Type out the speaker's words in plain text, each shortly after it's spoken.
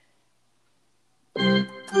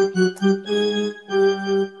Hello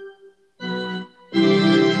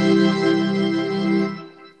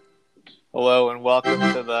and welcome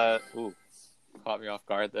to the. Ooh, caught me off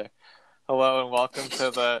guard there. Hello and welcome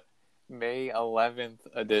to the May 11th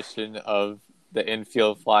edition of the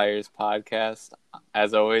Infield Flyers podcast.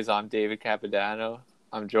 As always, I'm David Capodanno.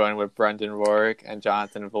 I'm joined with Brendan Rorick and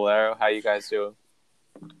Jonathan Valero. How you guys doing?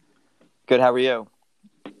 Good. How are you?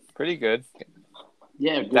 Pretty good.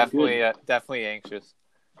 Yeah, good, definitely anxious.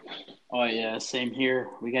 Oh, yeah, same here.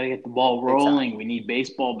 We got to get the ball rolling. We need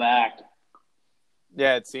baseball back.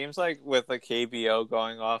 Yeah, it seems like with the KBO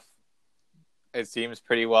going off, it seems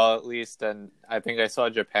pretty well at least. And I think I saw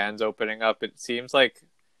Japan's opening up. It seems like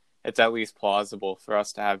it's at least plausible for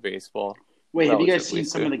us to have baseball. Wait, have you guys seen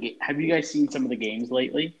some of the games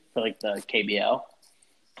lately for like the KBL?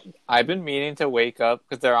 I've been meaning to wake up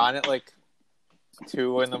because they're on at like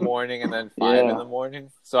 2 in the morning and then 5 in the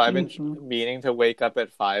morning. So I've been meaning to wake up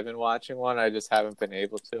at 5 and watching one. I just haven't been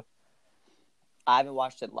able to. I haven't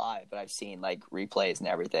watched it live, but I've seen like replays and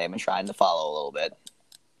everything. I've been trying to follow a little bit.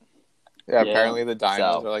 Yeah, apparently the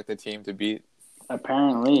Dinos are like the team to beat.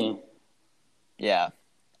 Apparently. Yeah.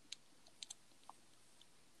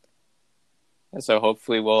 And so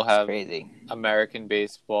hopefully we'll have crazy. American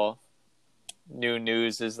baseball. New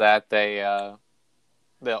news is that the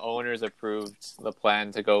owners approved the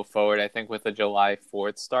plan to go forward, I think, with a July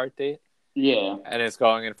 4th start date. Yeah. And it's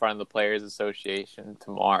going in front of the Players Association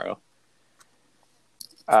tomorrow.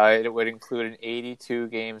 It would include an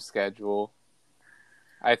 82-game schedule.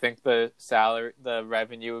 I think the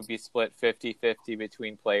revenue would be split 50-50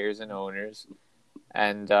 between players and owners.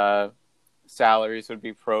 And salaries would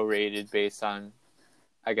be prorated based on,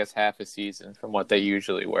 I guess, half a season from what they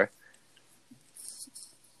usually were.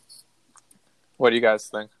 What do you guys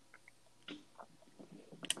think?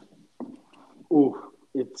 Ooh,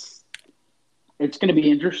 it's going to be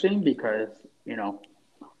interesting because,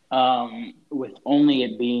 with only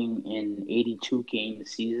it being an 82-game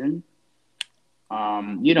season,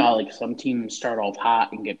 how like some teams start off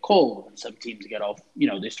hot and get cold, and some teams get off,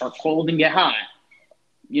 they start cold and get hot.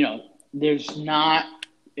 There's not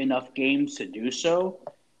enough games to do so.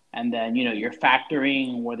 And then, you're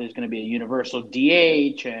factoring where there's going to be a universal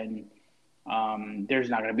DH and there's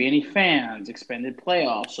not going to be any fans, expanded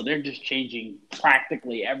playoffs. So they're just changing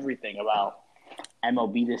practically everything about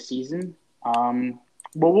MLB this season. But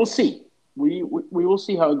we'll see. We will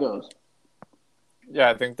see how it goes. Yeah,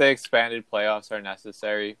 I think the expanded playoffs are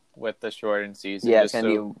necessary with the shortened season. Yeah, it's going to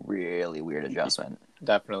be a really weird adjustment.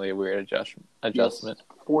 Definitely a weird adjustment. Yes,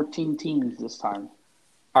 14 teams this time.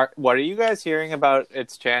 What are you guys hearing about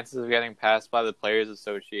its chances of getting passed by the Players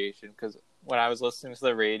Association? Because when I was listening to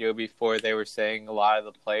the radio before, they were saying a lot of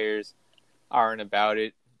the players aren't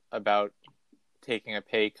about taking a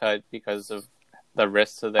pay cut because of the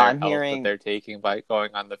risks to their health that they're taking by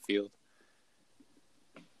going on the field.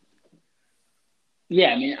 Yeah,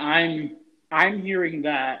 I mean, I'm hearing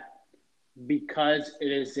that because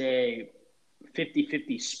it is a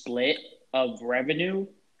 50-50 split of revenue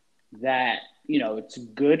that, it's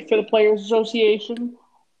good for the Players Association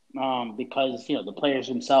because, the players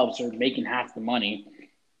themselves are making half the money,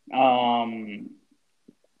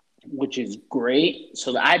 which is great.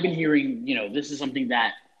 So I've been hearing, this is something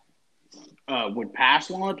that would pass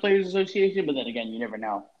along the Players Association, but then again, you never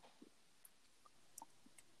know.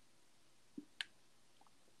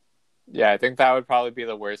 Yeah, I think that would probably be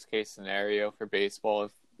the worst case scenario for baseball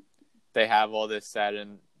if they have all this set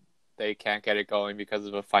and they can't get it going because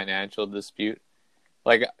of a financial dispute.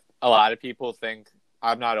 Like a lot of people think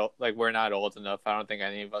we're not old enough. I don't think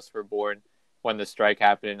any of us were born when the strike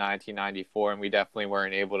happened in 1994, and we definitely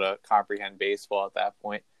weren't able to comprehend baseball at that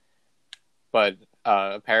point. But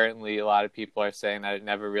apparently a lot of people are saying that it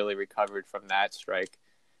never really recovered from that strike.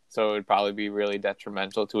 So it would probably be really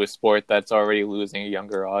detrimental to a sport that's already losing a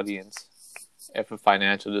younger audience if a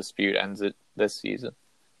financial dispute ends it this season.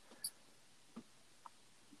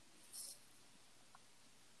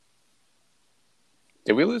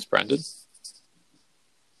 Did we lose Brendan?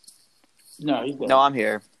 No, he's good. No, I'm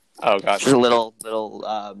here. Oh, gosh. Just a little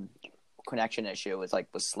connection issue. Was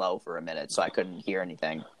slow for a minute, so I couldn't hear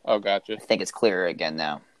anything. Oh, gotcha. I think it's clearer again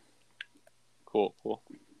now. Cool.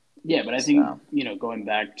 Yeah, but I think, going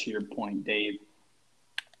back to your point, Dave,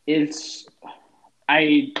 with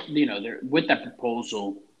that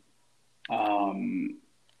proposal,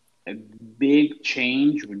 a big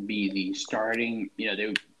change would be the starting,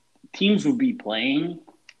 teams would be playing,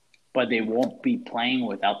 but they won't be playing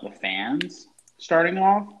without the fans starting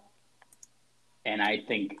off. And I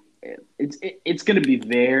think it's going to be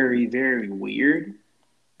very, very weird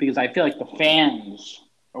because I feel like the fans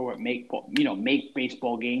are what make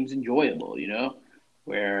baseball games enjoyable.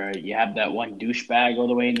 Where you have that one douchebag all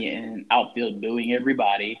the way in the outfield booing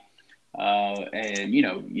everybody, and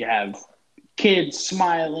you have kids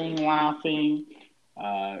smiling, laughing,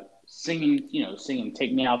 singing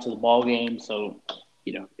 "Take Me Out to the Ball Game." So,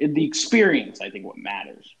 the experience, I think, what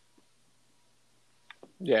matters.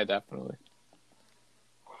 Yeah, definitely.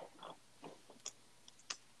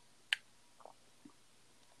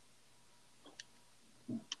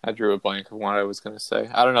 I drew a blank of what I was going to say.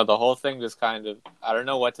 I don't know. The whole thing just kind of, I don't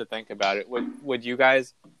know what to think about it. Would you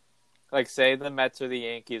guys, like, say the Mets or the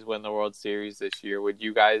Yankees win the World Series this year, would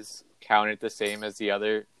you guys count it the same as the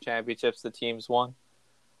other championships the teams won?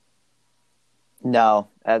 No,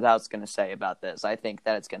 as I was going to say about this, I think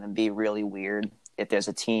that it's going to be really weird if there's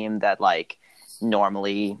a team that, like,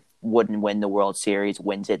 normally wouldn't win the World Series,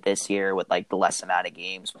 wins it this year with, like, the less amount of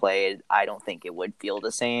games played. I don't think it would feel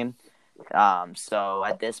the same. So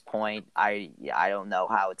at this point, I don't know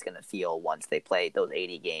how it's going to feel once they play those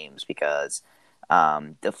 80 games because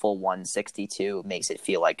the full 162 makes it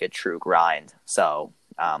feel like a true grind. So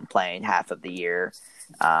playing half of the year,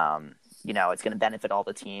 it's going to benefit all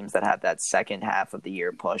the teams that have that second half of the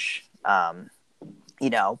year push, but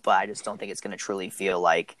I just don't think it's going to truly feel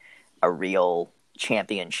like a real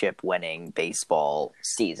championship winning baseball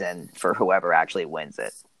season for whoever actually wins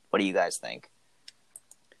it. What do you guys think?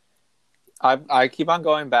 I keep on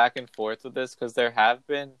going back and forth with this because there have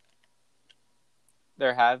been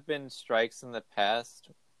strikes in the past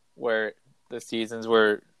where the seasons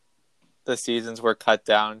were cut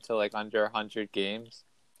down to like under 100 games.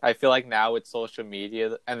 I feel like now with social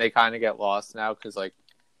media, and they kind of get lost now because like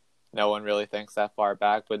no one really thinks that far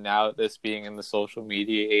back. But now this being in the social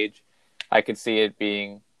media age, I could see it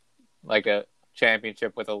being like a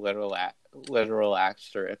championship with a literal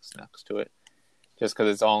asterisk next to it. Just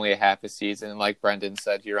because it's only a half a season. Like Brendan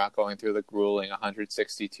said, you're not going through the grueling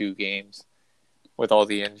 162 games with all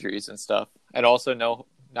the injuries and stuff. And also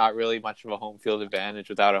not really much of a home field advantage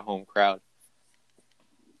without a home crowd.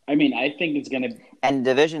 I mean, I think it's going to... And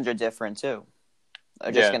divisions are different, too.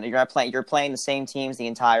 You're playing the same teams the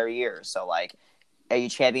entire year. So, like, are you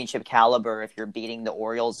championship caliber if you're beating the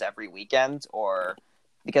Orioles every weekend? Or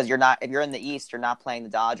because if you're in the East, you're not playing the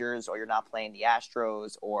Dodgers or you're not playing the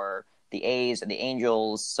Astros or the A's and the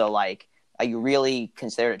Angels. So, like, are you really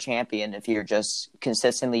considered a champion if you're just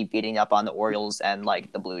consistently beating up on the Orioles and,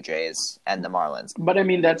 like, the Blue Jays and the Marlins? But, I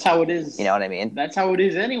mean, that's how it is. You know what I mean? That's how it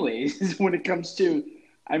is anyways when it comes to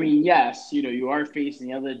 – I mean, yes, you are facing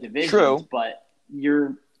the other divisions. True. But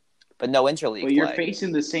no interleague But you're play.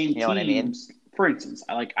 facing the same teams. You know what I mean? For instance,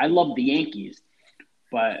 I love the Yankees,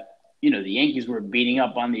 but – the Yankees were beating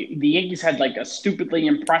up on the Yankees had like a stupidly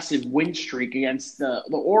impressive win streak against the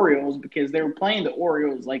Orioles because they were playing the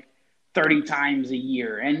Orioles like 30 times a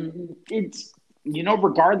year. And it's,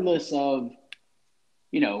 regardless of,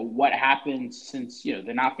 what happens since,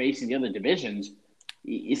 they're not facing the other divisions,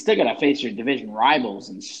 you still got to face your division rivals.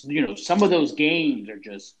 And, some of those games are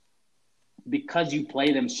just because you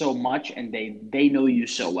play them so much and they know you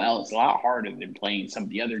so well, it's a lot harder than playing some of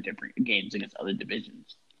the other different games against other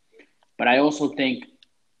divisions. But I also think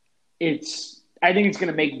it's going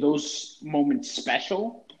to make those moments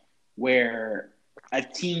special where a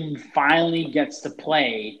team finally gets to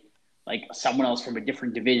play like someone else from a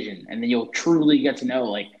different division. And then you'll truly get to know,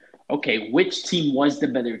 like, okay, which team was the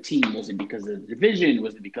better team? Was it because of the division?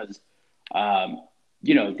 Was it because,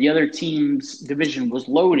 the other team's division was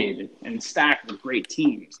loaded and stacked with great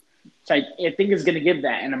teams? So I think it's going to give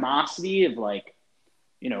that animosity of like,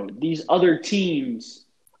 these other teams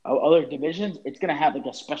 – other divisions, it's going to have like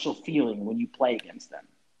a special feeling when you play against them.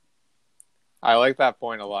 I like that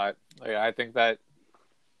point a lot. Like, I think that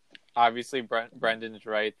obviously Brendan's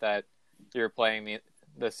right that you're playing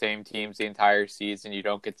the same teams the entire season. You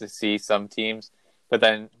don't get to see some teams. But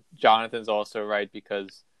then Jonathan's also right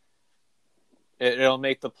because it'll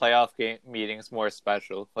make the playoff game meetings more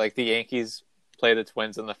special. Like the Yankees play the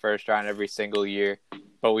Twins in the first round every single year,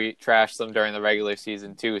 but we trash them during the regular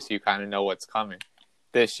season too, so you kind of know what's coming.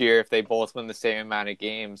 This year, if they both win the same amount of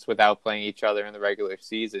games without playing each other in the regular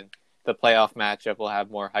season, the playoff matchup will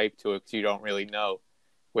have more hype to it because you don't really know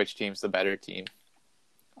which team's the better team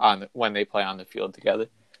when they play on the field together.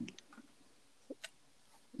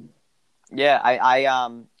 Yeah,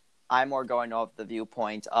 I'm more going off the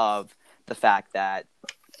viewpoint of the fact that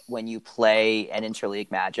when you play an interleague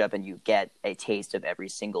matchup and you get a taste of every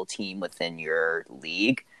single team within your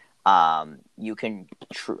league, you can.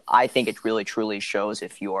 I think it really truly shows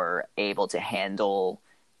if you're able to handle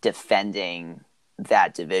defending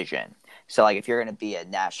that division. So, like, if you're going to be a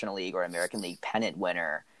National League or American League pennant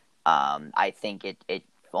winner, I think it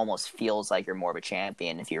almost feels like you're more of a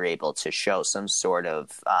champion if you're able to show some sort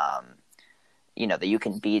of, that you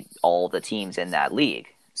can beat all the teams in that league.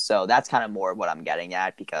 So that's kind of more what I'm getting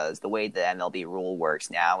at, because the way the MLB rule works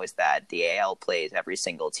now is that the AL plays every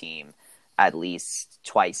single team at least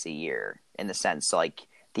twice a year, in the sense like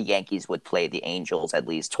the Yankees would play the Angels at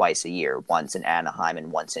least twice a year, once in Anaheim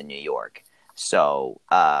and once in New York. So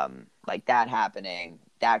like that happening,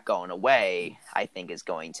 that going away, I think is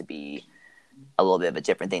going to be a little bit of a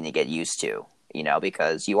different thing to get used to.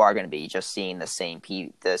 Because you are going to be just seeing the same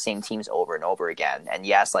teams over and over again. And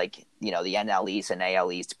yes, like, the NL East and AL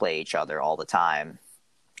East play each other all the time,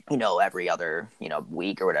 every other,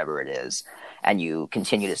 week or whatever it is. And you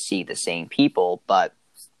continue to see the same people. But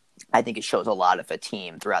I think it shows a lot if a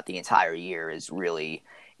team throughout the entire year is really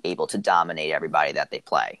able to dominate everybody that they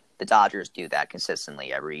play. The Dodgers do that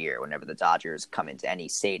consistently every year. Whenever the Dodgers come into any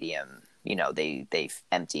stadium, they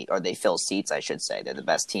empty, or they fill seats, I should say. They're the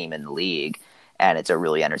best team in the league. And it's a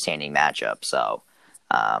really entertaining matchup. So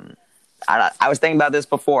I was thinking about this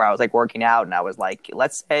before. I was like working out, and I was like,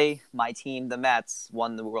 let's say my team, the Mets,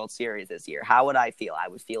 won the World Series this year. How would I feel? I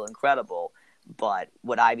would feel incredible. But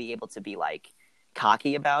would I be able to be like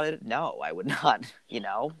cocky about it? No, I would not.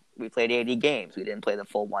 We played 80 games. We didn't play the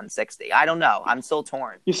full 160. I don't know. I'm still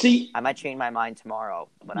torn. You see, I might change my mind tomorrow.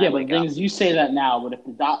 But the thing is, you say that now, but if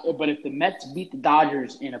the Mets beat the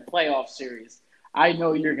Dodgers in a playoff series, I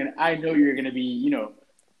know you're gonna be,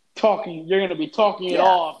 talking. You're gonna be talking it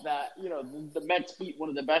off that the Mets beat one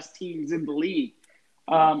of the best teams in the league.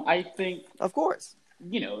 I think, of course,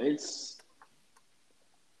 it's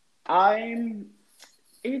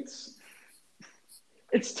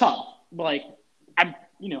tough. Like I'm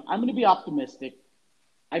gonna be optimistic.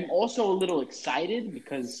 I'm also a little excited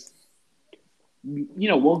because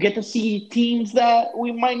we'll get to see teams that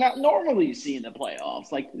we might not normally see in the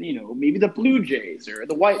playoffs, like, maybe the Blue Jays or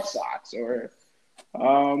the White Sox or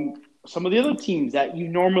some of the other teams that you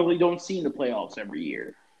normally don't see in the playoffs every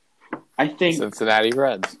year. I think Cincinnati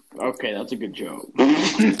Reds. Okay, that's a good joke.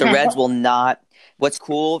 The Reds will not. What's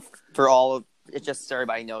cool for all of it, just so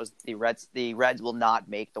everybody knows, the Reds will not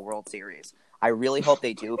make the World Series. I really hope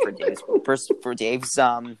they do for Dave's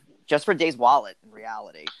just for Dave's wallet in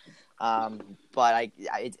reality. But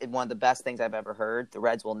it's one of the best things I've ever heard. The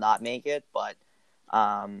Reds will not make it, but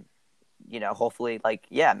hopefully,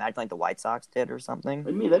 imagine like the White Sox did or something.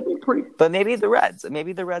 I mean, that'd be pretty. But maybe the Reds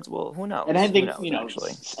will. Who knows? And I think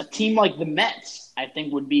actually, a team like the Mets, I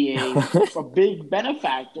think, would be a big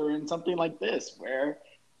benefactor in something like this, where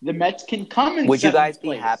the Mets can come in. Would you guys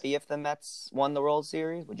be happy if the Mets won the World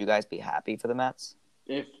Series? Would you guys be happy for the Mets?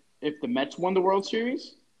 If the Mets won the World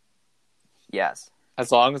Series? Yes. As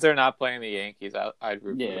long as they're not playing the Yankees, I'd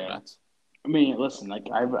root for the Mets. I mean, listen, I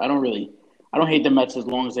don't hate the Mets as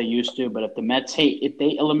long as they used to, but if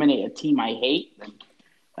they eliminate a team I hate, then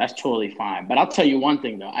that's totally fine. But I'll tell you one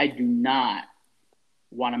thing, though. I do not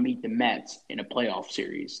want to meet the Mets in a playoff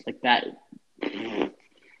series like that.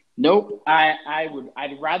 Nope.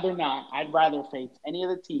 I'd rather not. I'd rather face any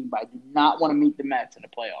other team, but I do not want to meet the Mets in a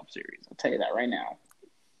playoff series. I'll tell you that right now.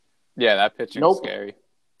 Yeah, that pitching's scary.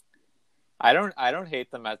 I don't hate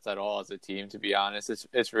the Mets at all as a team, to be honest.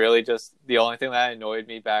 It's really just the only thing that annoyed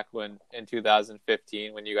me back in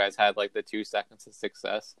 2015 when you guys had like the 2 seconds of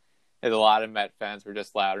success is a lot of Met fans were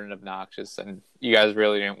just loud and obnoxious, and you guys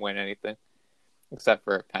really didn't win anything except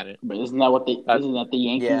for a pennant. But isn't that the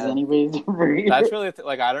Yankees anyways? That's really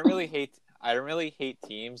I don't really hate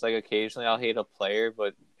teams. Like occasionally I'll hate a player,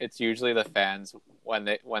 but it's usually the fans when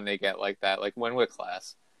they get like that. Like win with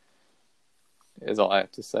class is all I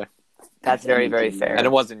have to say. That's very, very fair. And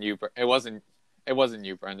it wasn't you. It wasn't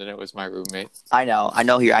you, Brendan. It was my roommate. I know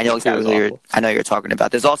exactly who you're talking about.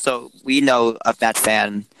 There's also, we know a Met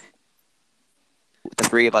fan. The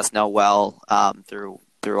three of us know well through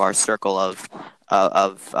our circle of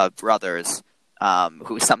brothers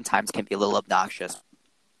who sometimes can be a little obnoxious.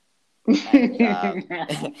 And,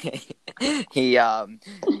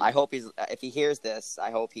 I hope if he hears this, I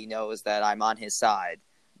hope he knows that I'm on his side.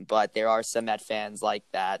 But there are some Met fans like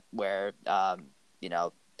that where,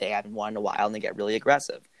 they haven't won in a while and they get really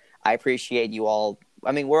aggressive. I appreciate you all.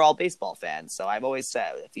 I mean, we're all baseball fans. So I've always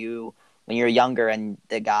said, when you're younger and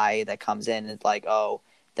the guy that comes in is like, oh,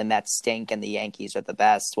 the Mets stink and the Yankees are the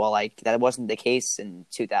best. Well, that wasn't the case in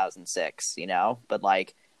 2006, but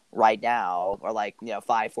right now, or 4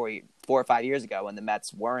 or 5 years ago when the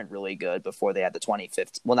Mets weren't really good before they had the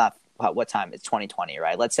 2015. Well, not what time? It's 2020,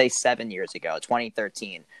 right? Let's say 7 years ago,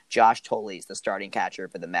 2013. Josh Tolley's the starting catcher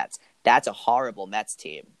for the Mets. That's a horrible Mets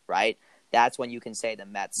team, right? That's when you can say the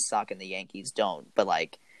Mets suck and the Yankees don't. But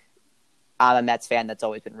I'm a Mets fan that's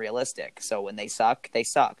always been realistic. So when they suck, they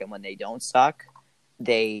suck. And when they don't suck,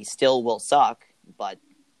 they still will suck. But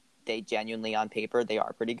they genuinely, on paper, they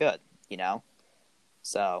are pretty good, you know?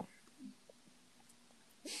 So.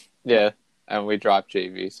 Yeah. And we dropped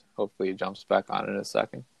JVs. Hopefully he jumps back on in a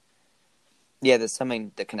second. Yeah,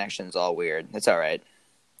 the connection's all weird. It's all right.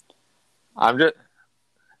 I'm just.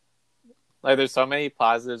 Like, there's so many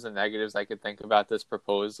positives and negatives I could think about this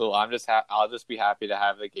proposal. I'll just be happy to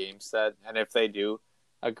have the game set, and if they do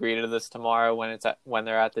agree to this tomorrow when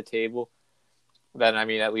they're at the table, then I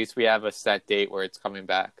mean at least we have a set date where it's coming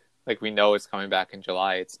back. Like we know it's coming back in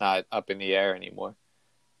July. It's not up in the air anymore,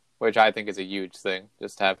 which I think is a huge thing.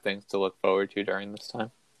 Just to have things to look forward to during this time.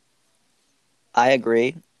 I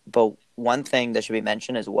agree, but one thing that should be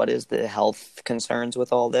mentioned is what is the health concerns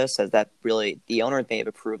with all this? As that really the owners may have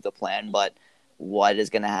approved the plan, but what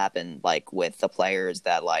is going to happen like with the players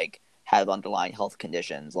that like have underlying health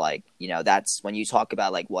conditions? Like, you know, that's when you talk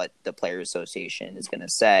about like what the Players Association is going to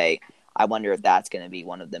say. I wonder if that's going to be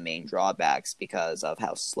one of the main drawbacks because of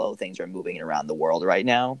how slow things are moving around the world right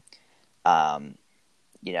now.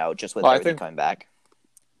 You know, just with everything coming back.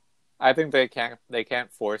 I think they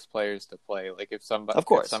can't force players to play. Like if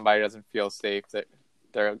somebody doesn't feel safe, that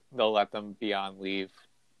they'll let them be on leave,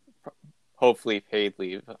 hopefully paid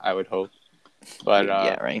leave. I would hope, but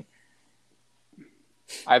yeah, right.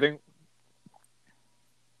 I don't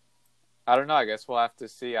know. I guess we'll have to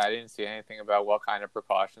see. I didn't see anything about what kind of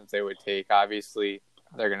precautions they would take. Obviously,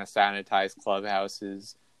 they're going to sanitize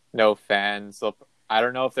clubhouses, no fans. I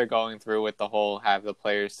don't know if they're going through with the whole have the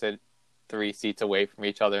players sit 3 seats away from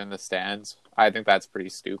each other in the stands. I think that's pretty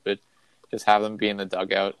stupid. Just have them be in the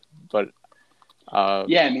dugout. But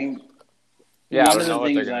yeah, I mean, yeah, one of the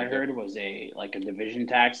things I heard was a division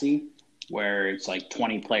taxi where it's like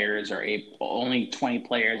 20 players or only 20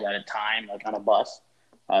 players at a time, like on a bus,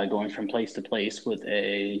 going from place to place with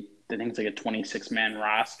I think it's like a 26-man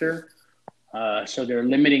roster. So they're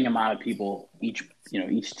limiting amount of people each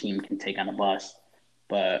team can take on a bus.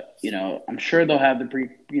 But, you know, I'm sure they'll have the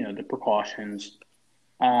precautions.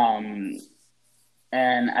 And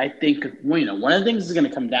I think, one of the things it's going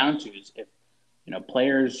to come down to is if,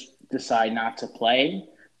 players decide not to play,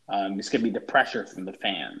 it's going to be the pressure from the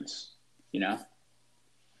fans, Yeah,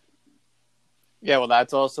 well,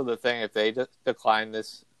 that's also the thing. If they decline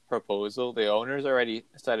this proposal, the owners already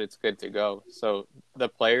said it's good to go. So the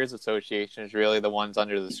Players Association is really the ones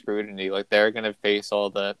under the scrutiny. Like they're going to face all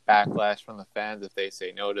the backlash from the fans if they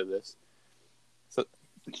say no to this. So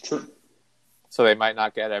it's true. So they might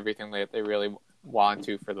not get everything that they really want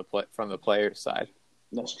to from the players' side.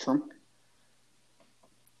 That's true.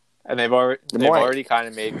 And they've already kind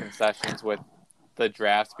of made concessions with the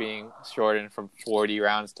drafts being shortened from 40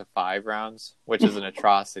 rounds to 5 rounds, which is an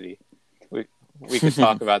atrocity. We could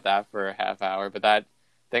talk about that for a half hour, but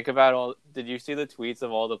think about did you see the tweets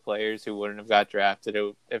of all the players who wouldn't have got drafted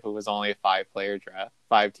if it was only a 5-player draft,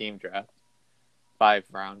 5-team draft,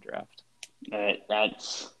 5-round draft?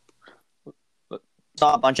 That's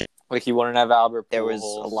saw a bunch of like you wouldn't have Albert Pujols. There was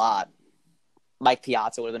a lot. Mike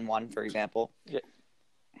Piazza would have been one, for example.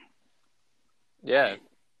 Yeah.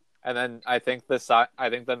 And then I think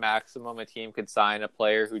the maximum a team could sign a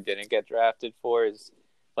player who didn't get drafted for is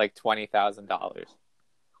like $20,000,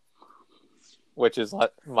 which is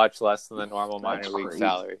much less than the normal minor league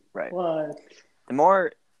salary. Right. What? The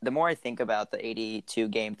more I think about the 82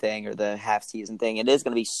 game thing or the half season thing, it is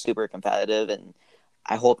going to be super competitive, and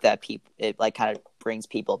I hope that it like kind of brings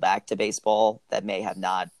people back to baseball that may have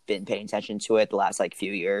not been paying attention to it the last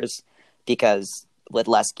few years, because with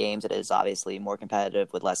less games, it is obviously more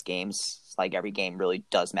competitive. With less games, like every game really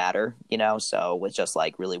does matter, So with just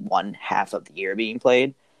really one half of the year being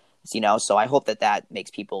played, so I hope that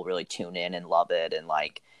makes people really tune in and love it and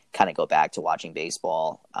kind of go back to watching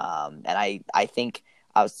baseball. And I think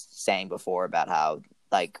I was saying before about how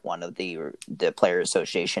one of the Players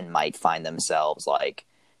Association might find themselves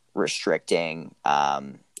restricting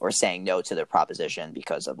or saying no to their proposition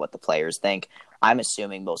because of what the players think. I'm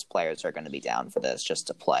assuming most players are going to be down for this just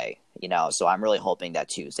to play, So I'm really hoping that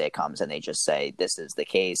Tuesday comes and they just say this is the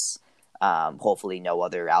case. Hopefully no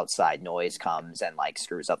other outside noise comes and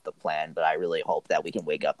screws up the plan. But I really hope that we can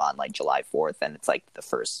wake up on July 4th and it's the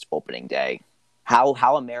first opening day. How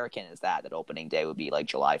American is that opening day would be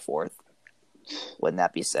July 4th? Wouldn't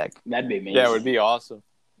that be sick? That'd be amazing. Yeah, it would be awesome.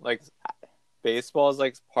 Baseball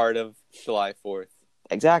is part of July 4th.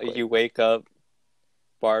 Exactly. You wake up,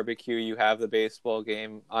 barbecue, you have the baseball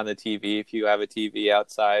game on the TV if you have a TV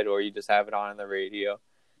outside, or you just have it on the radio.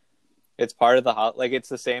 It's part of the it's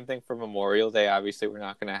the same thing for Memorial Day. Obviously, we're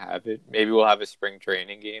not going to have it. Maybe we'll have a spring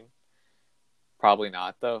training game. Probably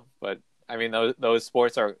not, though. But I mean, those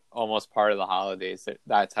sports are almost part of the holidays.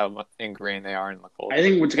 That's how ingrained they are in the culture. I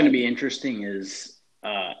think what's going to be interesting is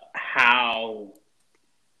how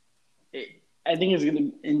I think it's going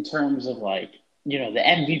to, in terms of like, the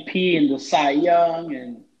MVP and the Cy Young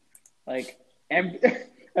and like,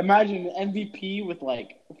 imagine an MVP with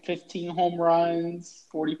like 15 home runs,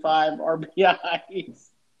 45 RBIs.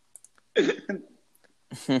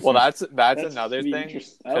 Well, that's another thing.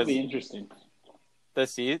 That'll be interesting. The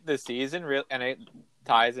season really, and it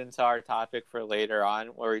ties into our topic for later on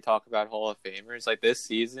where we talk about Hall of Famers. Like this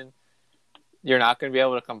season, you're not going to be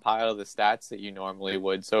able to compile the stats that you normally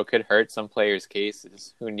would, so it could hurt some players'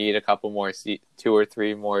 cases who need a couple more, 2 or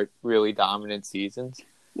 3 more really dominant seasons.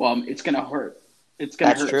 Well, it's going to hurt. It's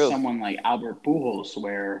going to hurt someone like Albert Pujols,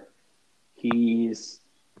 where he's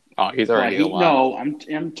already alive. No, I'm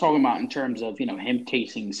talking about in terms of him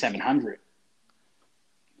chasing 700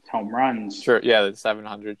 home runs. Sure, yeah, the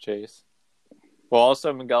 700 chase. Well,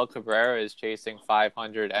 also Miguel Cabrera is chasing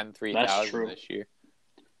 500 and 3,000 this year.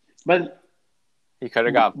 But he could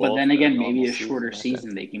have got both. But then again, maybe a shorter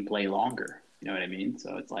season they can play longer. You know what I mean?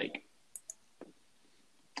 So it's like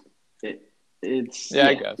it's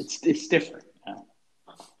I guess it's different.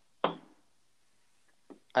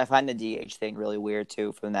 I find the DH thing really weird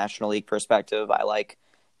too from the National League perspective. I like,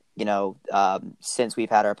 since we've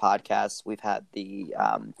had our podcast, we've had the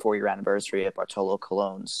 4-year anniversary of Bartolo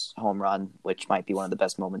Colon's home run, which might be one of the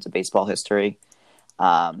best moments of baseball history.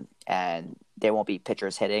 And there won't be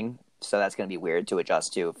pitchers hitting, so that's going to be weird to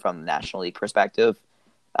adjust to from the National League perspective.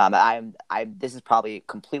 This is probably a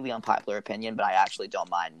completely unpopular opinion, but I actually don't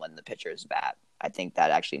mind when the pitchers bat. I think that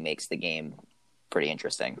actually makes the game pretty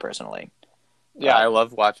interesting, personally. Yeah, I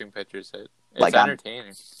love watching pitchers hit. It's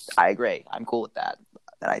entertaining. I agree. I'm cool with that.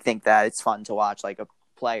 And I think that it's fun to watch like a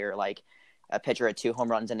player, like a pitcher at 2 home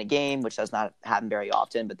runs in a game, which does not happen very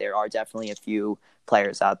often, but there are definitely a few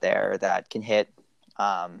players out there that can hit.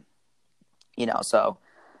 So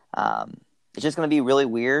it's just going to be really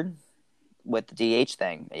weird with the DH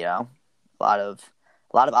thing, a lot of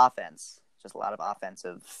offense, just a lot of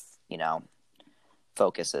offensive,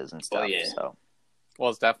 focuses and stuff. Yeah. So. Well,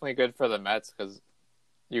 it's definitely good for the Mets because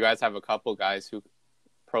you guys have a couple guys who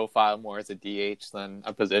profile more as a DH than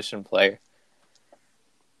a position player.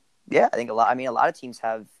 Yeah, I think a lot of teams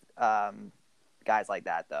have guys like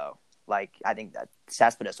that, though. Like, I think that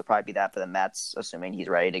Cespedes will probably be that for the Mets, assuming he's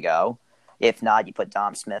ready to go. If not, you put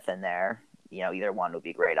Dom Smith in there. Either one would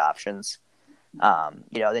be great options. Then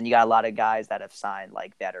you got a lot of guys that have signed,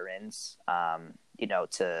 like, veterans,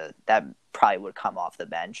 that probably would come off the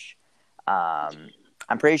bench.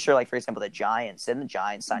 I'm pretty sure, like, for example, the Giants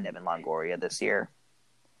signed Evan Longoria this year.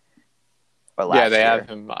 Or last year. They have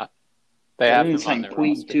him. They have him on their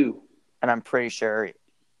roster too. And I'm pretty sure.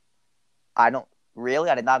 I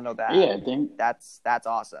did not know that. Yeah, I think that's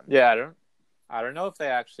awesome. Yeah, I don't know if they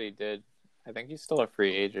actually did. I think he's still a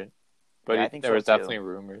free agent, but there was definitely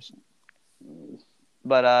rumors.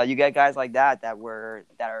 But you get guys like that are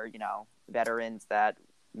veterans that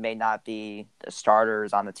may not be the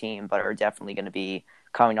starters on the team, but are definitely going to be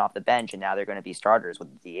coming off the bench, and now they're going to be starters with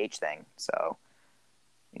the DH thing. So,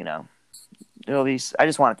 it'll be. I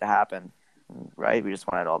just want it to happen, right? We just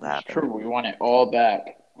want it all to happen. It's true. We want it all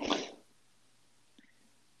back.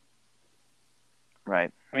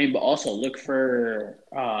 Right. I mean, but also look for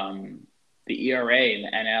the ERA in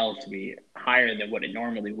the NL to be higher than what it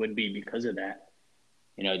normally would be because of that.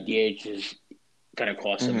 DH is going to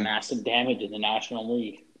cause some massive damage in the National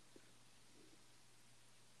League.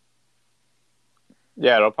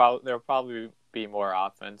 Yeah, there'll probably be more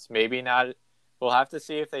offense. Maybe not. We'll have to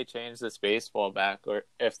see if they change this baseball back or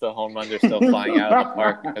if the home runs are still flying out of the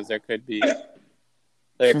park, because there could be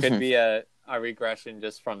a regression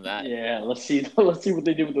just from that. Yeah, let's see what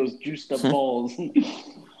they do with those juiced up balls.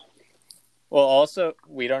 Well, also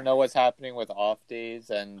we don't know what's happening with off days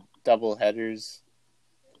and double headers.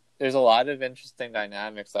 There's a lot of interesting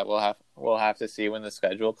dynamics that we'll have to see when the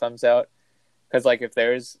schedule comes out. Because like if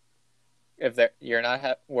you're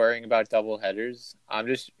not worrying about double headers, I'm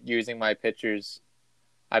just using my pitchers.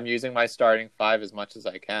 I'm using my starting 5 as much as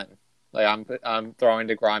I can. Like I'm throwing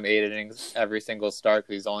DeGrom 8 innings every single start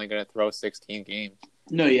because he's only going to throw 16 games.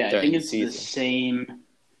 No, yeah, I think it's the same.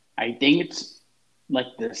 I think it's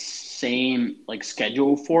like the same like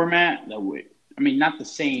schedule format that would. I mean, not the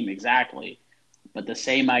same exactly, but the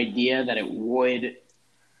same idea that it would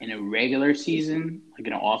in a regular season, like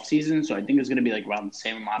in an off season. So I think it's going to be like around the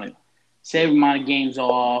same amount of games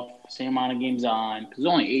off, same amount of games on, because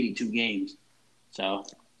there's only 82 games. So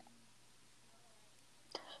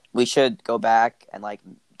we should go back and like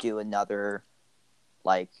do another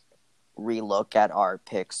like relook at our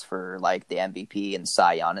picks for like the MVP and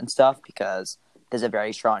Cy Young and stuff, because there's a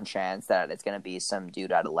very strong chance that it's going to be some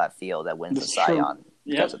dude out of left field that wins the Cy Young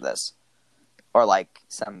because of this, or like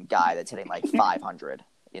some guy that's hitting like 500.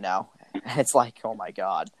 You know, it's like, oh my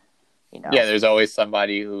god. You know? Yeah, there's always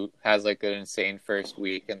somebody who has like an insane first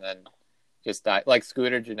week and then just die. Like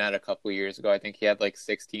Scooter Gennett a couple of years ago, I think he had like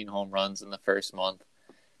 16 home runs in the first month,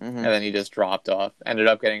 and then he just dropped off. Ended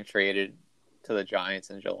up getting traded to the Giants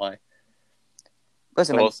in July.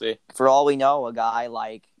 Listen, so we'll see. For all we know, a guy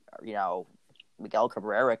like, you know, Miguel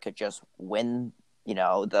Cabrera could just win, you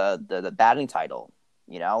know, the batting title.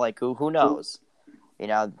 You know, like who knows? You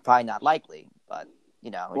know, probably not likely, but. You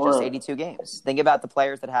know, it's just 82 games. Think about the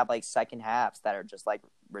players that have, like, second halves that are just, like,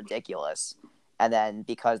 ridiculous. And then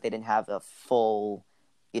because they didn't have a full,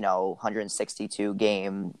 you know,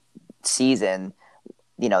 162-game season,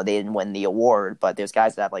 you know, they didn't win the award. But there's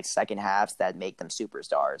guys that have, like, second halves that make them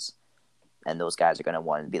superstars. And those guys are going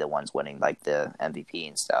to be the ones winning, like, the MVP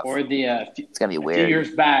and stuff. Or it's going to be weird. A few years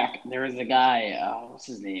back, there was a guy, what's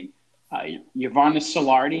his name? Yovanis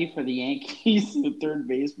Solardi for the Yankees, the third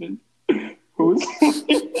baseman.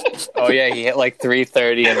 Oh yeah, he hit like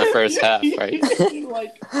 330 in the first half, right? It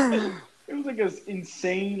was like an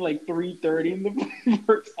insane like 330 in the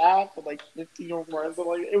first half with like 15 home runs.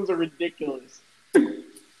 Like it was a ridiculous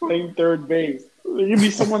playing third base. There'd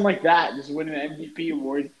be someone like that just winning an MVP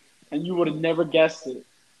award, and you would have never guessed it.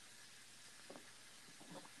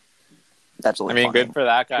 That's funny. Good for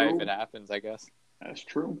that guy if it happens, I guess. That's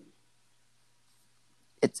true.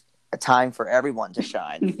 It's a time for everyone to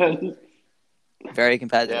shine. Very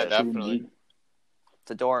competitive. Yeah, definitely. It's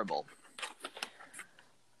adorable.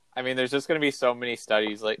 I mean, there's just going to be so many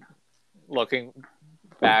studies, like looking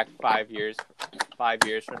back 5 years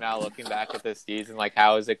from now, looking back at this season, like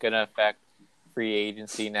how is it going to affect free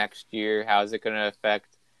agency next year? How is it going to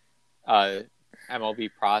affect MLB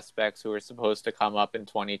prospects who are supposed to come up in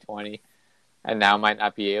 2020 and now might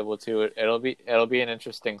not be able to? It'll be an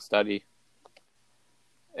interesting study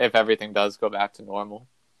if everything does go back to normal.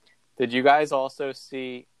 Did you guys also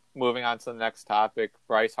see, moving on to the next topic,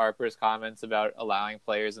 Bryce Harper's comments about allowing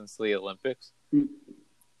players into the Olympics?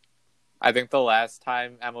 I think the last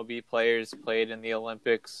time MLB players played in the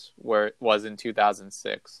Olympics was in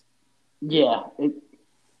 2006. Yeah. When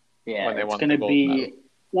they won going to be medal.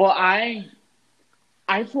 Well, I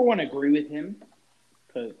for one agree with him,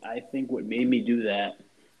 because I think what made me do that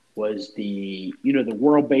was the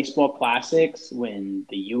World Baseball Classics when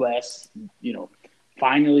the U.S.,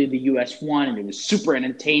 finally, the U.S. won, and it was super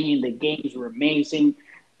entertaining. The games were amazing.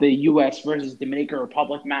 The U.S. versus Dominican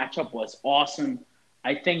Republic matchup was awesome.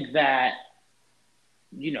 I think that,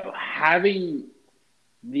 having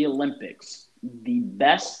the Olympics, the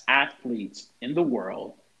best athletes in the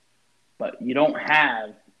world, but you don't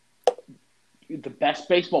have the best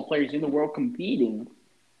baseball players in the world competing,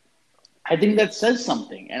 I think that says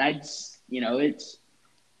something. And it's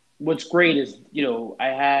what's great is, I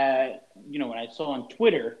had, what I saw on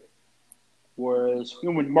Twitter was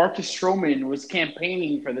when Marcus Stroman was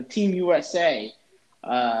campaigning for the Team USA,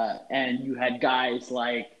 and you had guys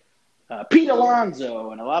like Pete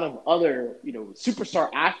Alonso and a lot of other, superstar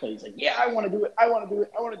athletes like, yeah, I want to do it. I want to do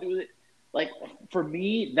it. I want to do it. Like, for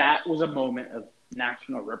me, that was a moment of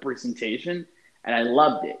national representation, and I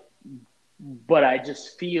loved it. But I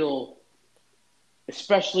just feel,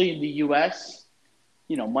 especially in the U.S.,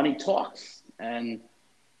 money talks, and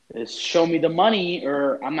it's show me the money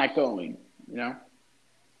or I'm not going, Yeah,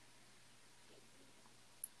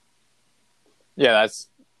 that's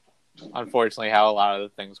unfortunately how a lot of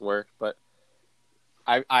the things work. But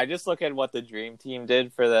I just look at what the Dream Team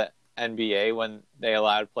did for the NBA when they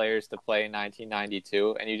allowed players to play in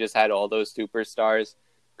 1992, and you just had all those superstars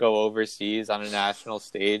go overseas on a national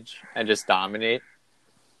stage and just dominate.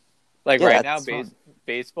 Like right now,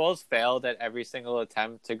 baseball's failed at every single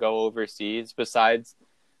attempt to go overseas besides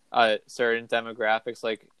certain demographics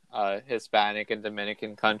like Hispanic and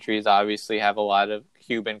Dominican countries obviously have a lot of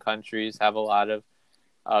Cuban countries have a lot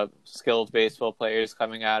of skilled baseball players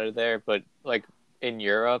coming out of there. But like in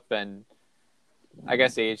Europe, and I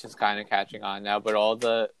guess age is kind of catching on now, but all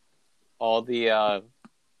the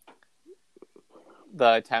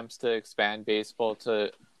attempts to expand baseball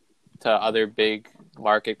to other big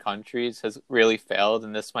market countries has really failed.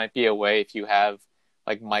 And this might be a way, if you have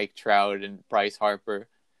like Mike Trout and Bryce Harper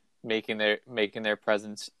making their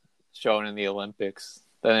presence shown in the Olympics,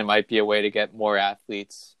 then it might be a way to get more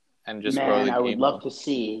athletes and just grow the game. I would love to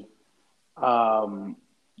see, some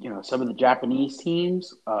of the Japanese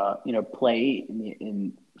teams, play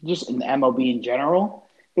in the MLB in general,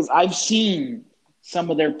 because I've seen some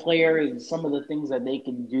of their players and some of the things that they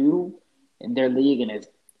can do in their league, and it's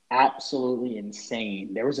absolutely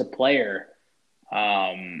insane. There was a player,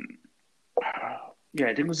 yeah,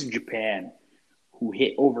 I think it was in Japan, who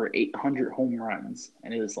hit over 800 home runs,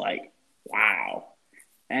 and it was like, wow.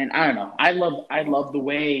 And I don't know. I love the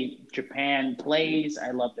way Japan plays.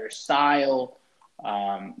 I love their style.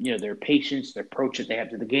 Their patience, their approach that they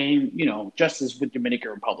have to the game. Just as with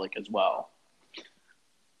Dominican Republic as well.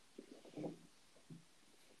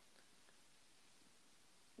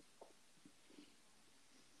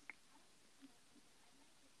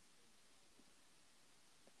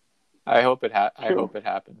 I hope I hope it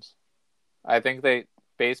happens. I think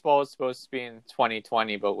baseball is supposed to be in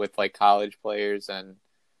 2020, but with like college players and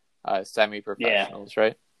semi-professionals,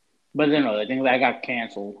 right? But no, I think that got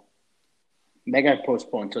canceled. That got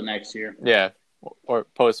postponed until next year. Yeah, or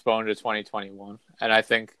postponed to 2021. And I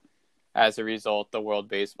think as a result, the World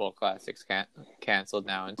Baseball Classics canceled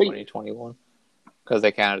now in 2021 because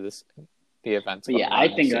they counted the events. But I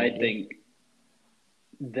think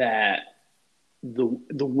that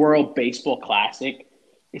the World Baseball Classic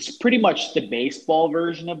is pretty much the baseball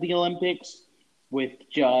version of the Olympics with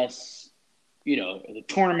just, the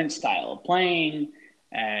tournament style of playing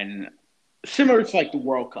and similar to like the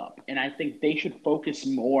World Cup. And I think they should focus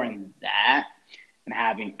more on that and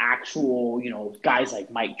having actual, guys like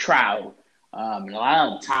Mike Trout and a lot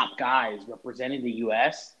of the top guys representing the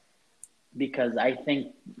U.S. because I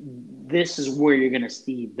think this is where you're going to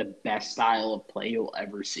see the best style of play you'll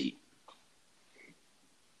ever see.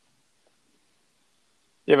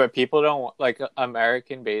 Yeah, but people don't like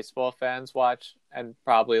American baseball fans watch, and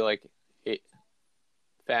probably like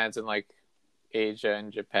fans in like Asia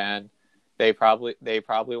and Japan. They probably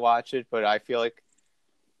watch it, but I feel like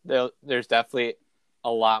there's definitely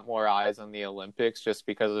a lot more eyes on the Olympics just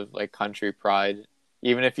because of like country pride.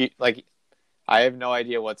 Even if you like, I have no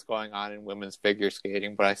idea what's going on in women's figure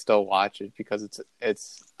skating, but I still watch it because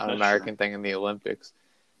it's an American thing in the Olympics.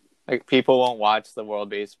 Like people won't watch the World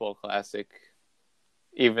Baseball Classic,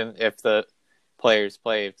 even if the players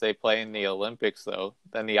play. If they play in the Olympics, though,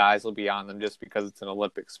 then the eyes will be on them just because it's an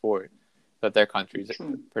Olympic sport that their country's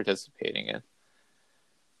participating in.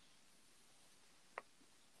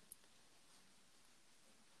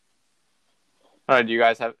 All right, do you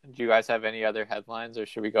guys have any other headlines, or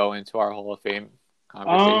should we go into our Hall of Fame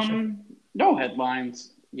conversation? No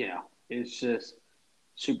headlines. Yeah, it's just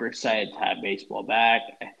super excited to have baseball back.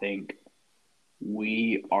 I think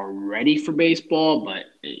we are ready for baseball, but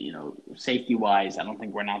safety wise, I don't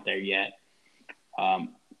think we're not there yet.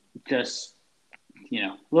 Just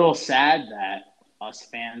a little sad that us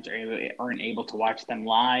fans aren't able to watch them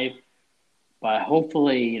live. But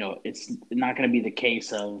hopefully, it's not going to be the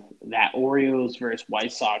case of that Orioles versus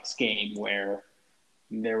White Sox game where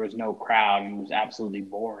there was no crowd and it was absolutely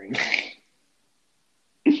boring.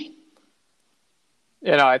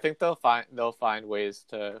 I think they'll find ways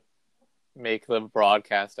to make the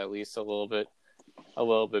broadcast at least a little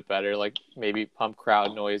bit better, like maybe pump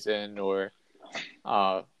crowd noise in, or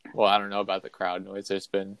I don't know about the crowd noise. There's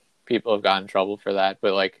been people have gotten in trouble for that,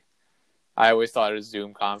 but like I always thought a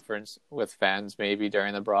Zoom conference with fans maybe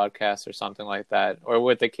during the broadcast or something like that, or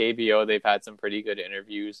with the KBO, they've had some pretty good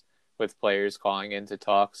interviews with players calling in to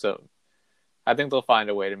talk. So I think they'll find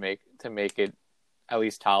a way to make it at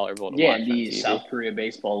least tolerable to watch. The South Korea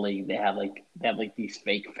Baseball League, they have these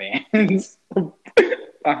fake fans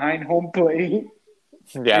behind home plate.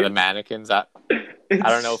 Yeah, the mannequins. I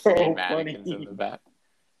don't know if we need mannequins in the back.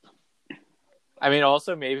 I mean,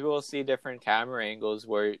 also maybe we'll see different camera angles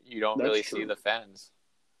where you don't really see the fans.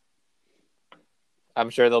 I'm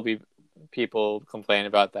sure there'll be people complain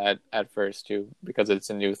about that at first too, because it's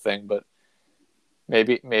a new thing. But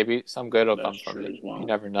maybe some good will come from it. Well. You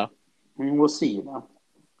never know. I mean, we'll see.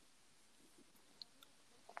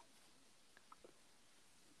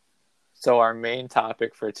 So our main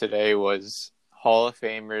topic for today was Hall of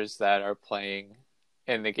Famers that are playing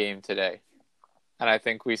in the game today. And I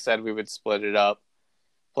think we said we would split it up.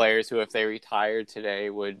 Players who, if they retired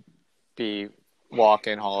today, would be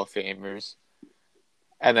walk-in Hall of Famers.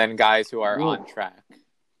 And then guys who are on track.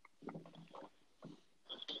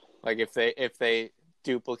 Like if they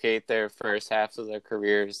duplicate their first halves of their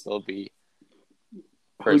careers, they'll be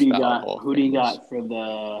Who do you got for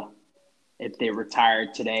the if they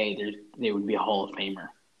retired today, they would be a Hall of Famer?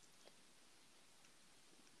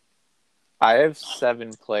 I have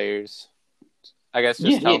 7 players. I guess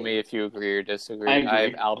just tell me if you agree or disagree. I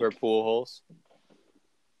have Albert Pujols.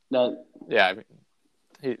 No. Yeah, I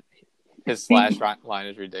mean, his slash line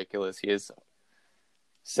is ridiculous. He has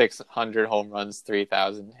 600 home runs,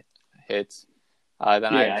 3,000 hits. Then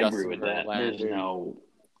I have Justin agree with that.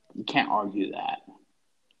 You can't argue that.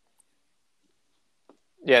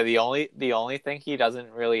 Yeah, the only thing he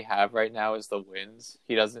doesn't really have right now is the wins.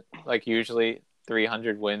 He doesn't like usually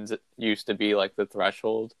 300 wins used to be like the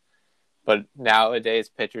threshold, but nowadays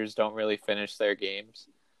pitchers don't really finish their games.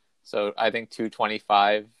 So I think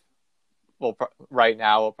 225 right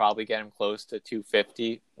now will probably get him close to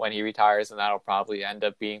 250 when he retires, and that'll probably end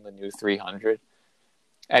up being the new 300.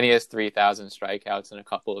 And he has 3,000 strikeouts and a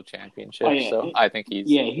couple of championships, Oh yeah, so I think he's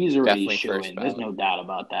he's already definitely first shoo-in. There's ballot. no doubt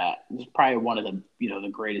about that. He's probably one of the the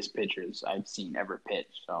greatest pitchers I've seen ever pitch.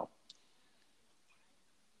 So,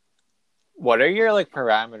 What are your like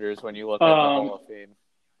parameters when you look at the Hall um, of Fame?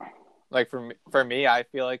 Like for me, I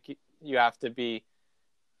feel like you have to be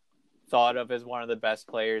thought of as one of the best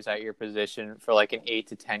players at your position for like an 8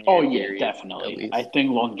 to 10 oh year yeah, period at definitely. I least.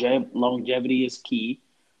 think longevity is key.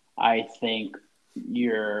 I think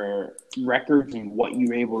your records and what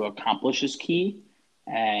you're able to accomplish is key.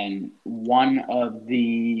 And one of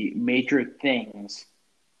the major things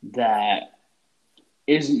that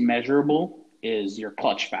isn't measurable is your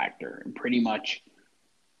clutch factor. And pretty much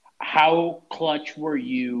how clutch were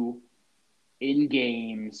you in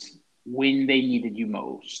games when they needed you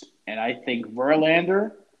most? And I think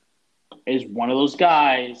Verlander is one of those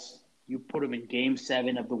guys. You put him in Game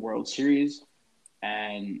 7 of the World Series,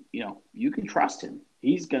 and you can trust him.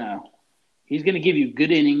 He's gonna give you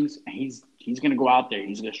good innings. And he's gonna go out there.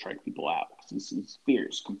 He's gonna strike people out. He's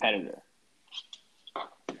fierce competitor.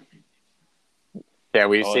 Yeah,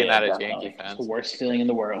 we've Oh seen yeah, that as definitely. Yankee It's the fans. worst feeling in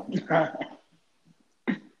the world.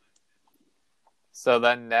 So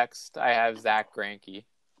then next, I have Zach Greinke.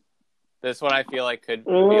 This one I feel like could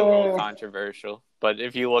be a little controversial, but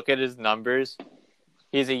if you look at his numbers,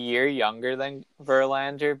 he's a year younger than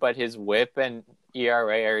Verlander, but his WHIP and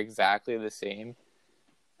ERA are exactly the same,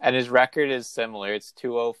 and his record is similar. It's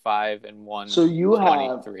 205 and So you have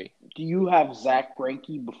 123. do you have Zach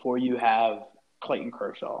Greinke before you have Clayton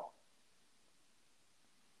Kershaw?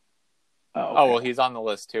 Oh, Oh okay. well, he's on the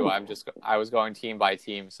list too. I was going team by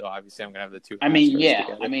team, so obviously I'm gonna have the two I mean, Astros yeah.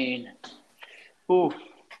 together. I mean, oof.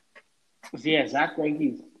 Yeah, Zach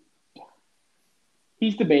Greinke,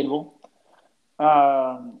 he's debatable.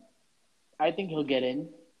 I think he'll get in.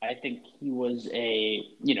 I think he was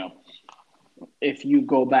if you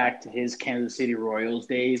go back to his Kansas City Royals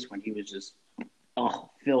days when he was just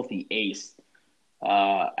filthy ace.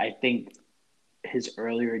 I think his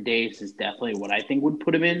earlier days is definitely what I think would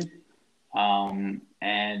put him in.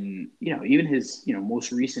 And even his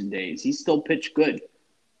most recent days, he's still pitched good.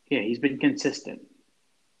 Yeah, he's been consistent.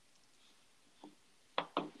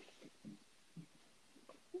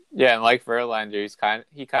 Yeah, and like Verlander,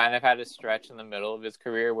 he kind of had a stretch in the middle of his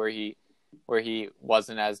career where he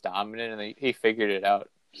wasn't as dominant, and he figured it out.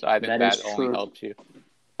 So I think That is that only true. helps you.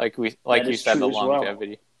 Like That you is said, the true as well.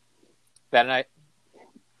 longevity. Then I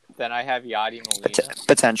have Yadi Molina.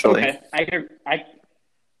 Potentially. Okay,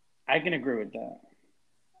 I can agree with that.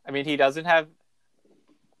 I mean,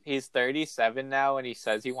 he's 37 now, and he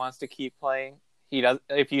says he wants to keep playing. He does.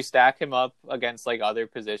 If you stack him up against like other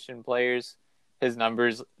position players, his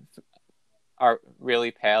numbers are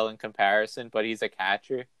really pale in comparison. But he's a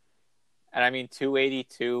catcher, and I mean,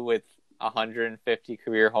 282 with 150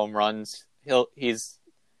 career home runs. He's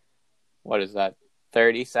what is that?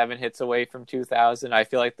 37 hits away from 2,000. I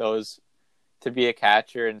feel like those, to be a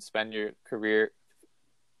catcher and spend your career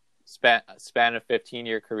span a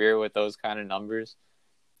 15-year career with those kind of numbers,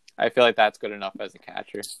 I feel like that's good enough as a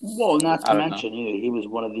catcher. Well, not I to don't know. mention, he was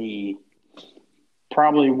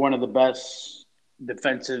probably one of the best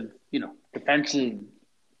defensive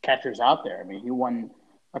catchers out there. I mean, he won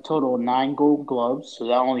a total of 9 Gold Gloves, so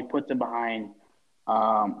that only puts him behind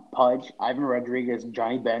Pudge, Ivan Rodriguez, and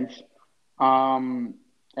Johnny Bench. And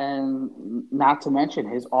not to mention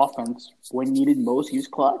his offense, when needed most, he was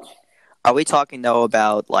clutch. Are we talking though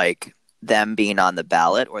about like them being on the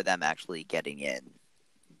ballot or them actually getting in?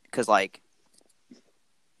 Because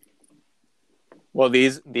Well,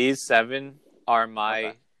 these 7 are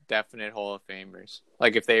my definite Hall of Famers.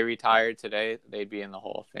 Like if they retired today, they'd be in the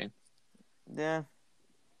Hall of Fame. yeah,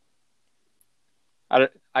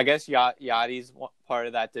 I guess Yachty's part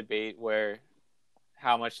of that debate where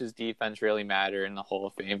how much does defense really matter in the Hall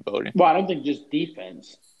of Fame voting? Well, I don't think just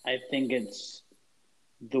defense. I think it's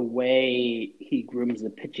the way he grooms the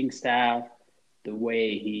pitching staff, the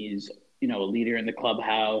way he's a leader in the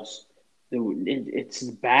clubhouse. It's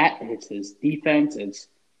his bat, it's his defense, it's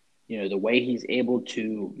the way he's able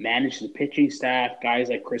to manage the pitching staff. Guys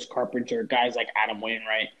like Chris Carpenter, guys like Adam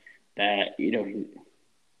Wainwright. That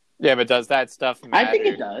Yeah, but does that stuff matter? I think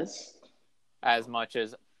it does. As much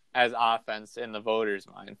as offense in the voters'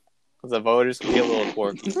 mind, because the voters can be a little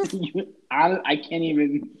quirky. I can't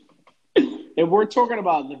even. if we're talking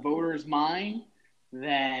about the voter's mind,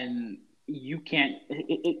 then you can't.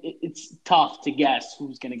 It's tough to guess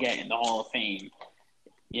who's going to get in the Hall of Fame.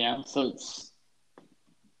 You know, so it's.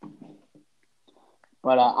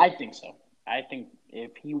 But I think so. I think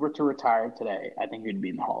if he were to retire today, I think he'd be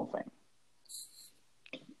in the Hall of Fame.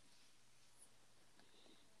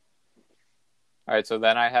 All right, so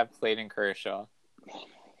then I have Clayton Kershaw,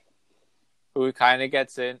 who kind of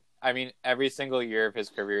gets in. I mean, every single year of his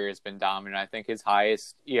career has been dominant. I think his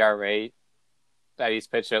highest ERA that he's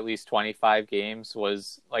pitched at least 25 games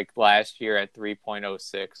was like last year at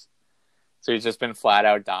 3.06. So he's just been flat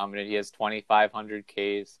out dominant. He has 2,500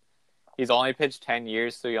 Ks. He's only pitched 10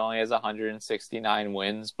 years, so he only has 169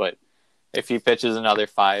 wins. But if he pitches another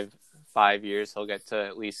five years, he'll get to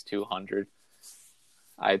at least 200.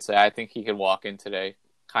 I'd say I think he could walk in today,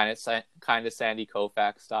 kind of Sandy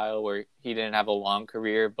Koufax style, where he didn't have a long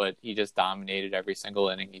career, but he just dominated every single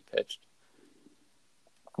inning he pitched.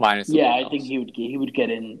 I think he would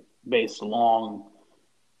get in based along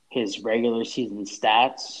his regular season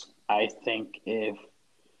stats. I think I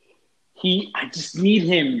just need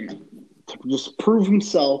him to just prove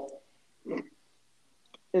himself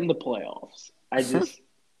in the playoffs.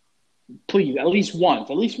 Please, at least one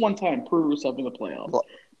time, prove yourself in the playoffs.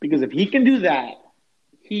 Because if he can do that,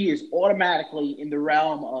 he is automatically in the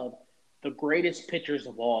realm of the greatest pitchers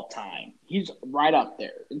of all time. He's right up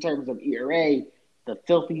there in terms of ERA, the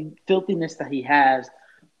filthiness that he has.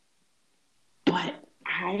 But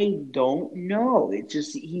I don't know. It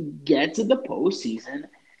just he gets in the postseason,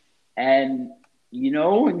 and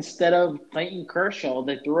instead of Clayton Kershaw,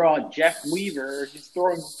 they throw out Jeff Weaver. He's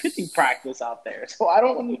throwing pitching practice out there. So I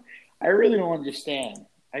really don't understand.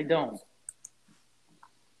 I don't.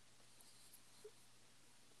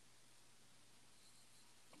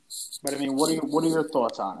 But I mean, what are your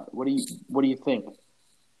thoughts on it? What do you think?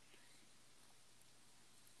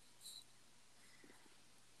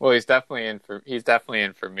 Well, he's definitely in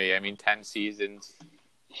for me. I mean, 10 seasons.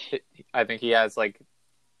 I think he has like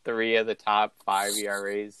 3 of the top 5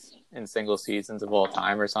 ERAs in single seasons of all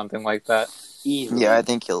time, or something like that. Easily. Yeah, I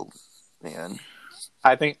think he'll. Man,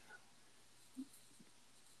 I think.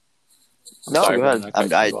 Go ahead.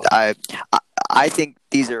 I think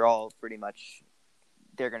these are all pretty much.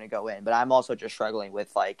 They're going to go in, but I'm also just struggling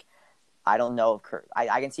with I don't know if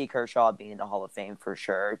I can see Kershaw being in the Hall of Fame for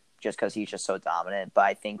sure, just because he's just so dominant. But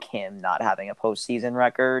I think him not having a postseason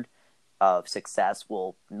record of success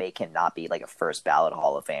will make him not be like a first ballot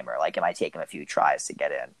Hall of Famer. Like, it might take him a few tries to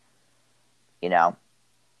get in.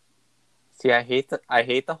 See, I hate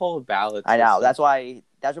the whole ballot system. I know that's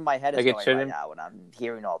where my head is going right now when I'm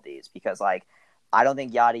hearing all these, because I don't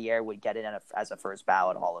think Yadier would get in as a first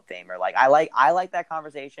ballot Hall of Famer. I like that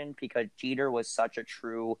conversation because Jeter was such a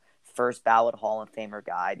true first ballot Hall of Famer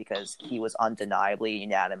guy, because he was undeniably,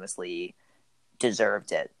 unanimously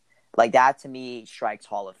deserved it. That to me strikes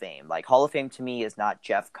Hall of Fame. Hall of Fame to me is not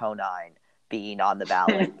Jeff Conine being on the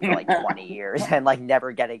ballot for 20 years and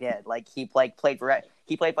never getting in. He played for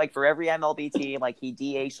every MLB team. He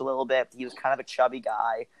DH'd a little bit. He was kind of a chubby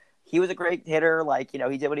guy. He was a great hitter.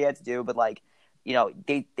 He did what he had to do, but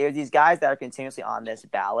there's these guys that are continuously on this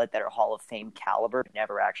ballot that are Hall of Fame caliber, but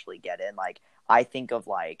never actually get in. I think of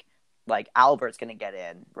Albert's going to get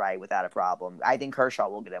in, right, without a problem. I think Kershaw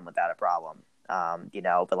will get in without a problem. But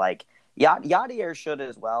Yadier should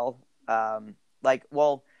as well.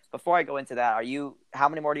 Before I go into that, how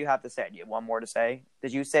many more do you have to say? Do you have one more to say?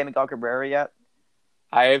 Did you say Miguel Cabrera yet?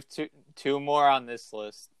 I have two more on this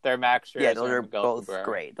list. They're Max Scherzer. Yeah, those are both Cabrera.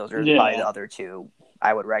 Great. Those are probably the other two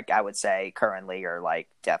I would say currently are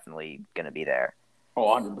definitely going to be there. Oh,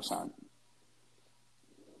 100%.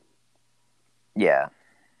 Yeah.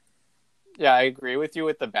 Yeah, I agree with you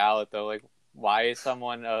with the ballot though. Why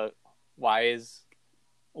is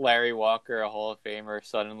Larry Walker a Hall of Famer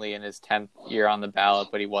suddenly in his 10th year on the ballot,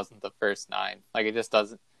 but he wasn't the first 9? It just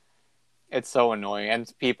doesn't. It's so annoying,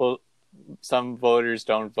 and some voters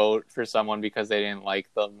don't vote for someone because they didn't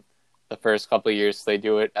like them the first couple of years, so they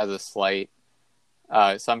do it as a slight.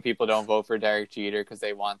 Some people don't vote for Derek Jeter because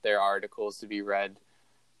they want their articles to be read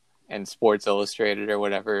in Sports Illustrated or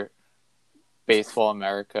whatever Baseball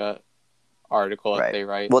America article that they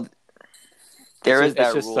write. Well, there is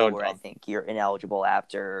that rule where I think you're ineligible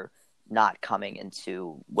after not coming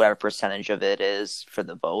into whatever percentage of it is for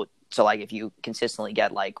the vote. So, if you consistently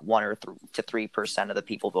get 1 to 3% of the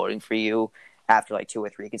people voting for you after 2 or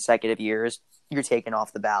 3 consecutive years, you're taken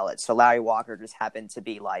off the ballot. So Larry Walker just happened to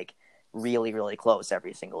be really, really close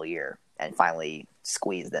every single year and finally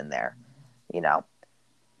squeezed in there.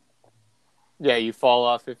 Yeah, you fall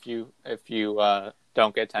off if you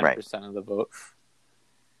don't get 10% of the vote.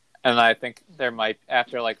 And I think there might,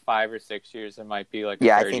 after like 5 or 6 years, there might be like a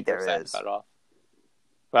Yeah, I 30% think there is. cutoff.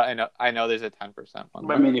 But I know there's a 10%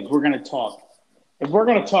 one. I mean, if we're gonna talk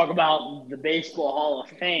about the Baseball Hall of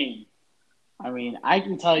Fame, I mean, I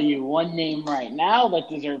can tell you one name right now that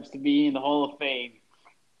deserves to be in the Hall of Fame.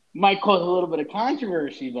 Might cause a little bit of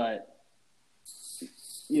controversy, but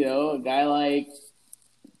a guy like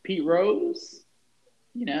Pete Rose,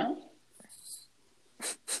 Yeah,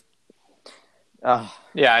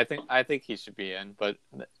 I think he should be in, but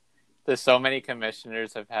there's so many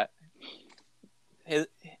commissioners have had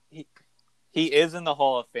he is in the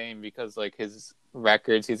Hall of Fame because like his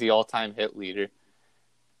records, he's the all-time hit leader.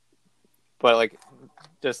 But like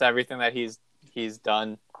just everything that he's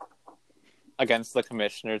done against the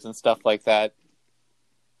commissioners and stuff like that,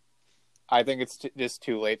 I think it's just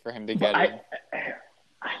too late for him to get in.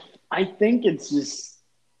 I think it's just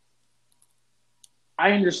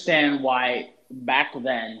I understand why back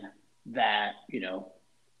then that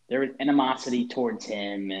there was animosity towards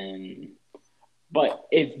him, but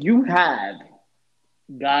if you have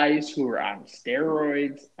guys who are on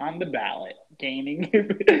steroids on the ballot, gaining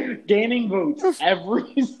votes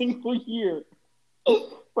every single year,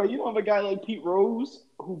 but you don't have a guy like Pete Rose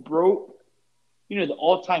who broke the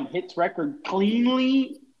all-time hits record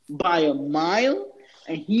cleanly by a mile,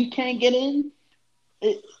 and he can't get in.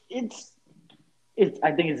 It's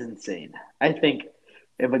I think it's insane. I think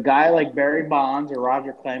if a guy like Barry Bonds or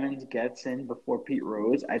Roger Clemens gets in before Pete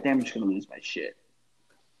Rose, I think I'm just going to lose my shit.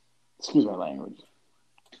 Excuse my language.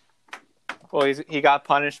 Well, he got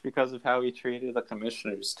punished because of how he treated the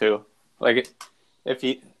commissioners too. Like, if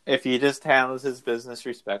he just handles his business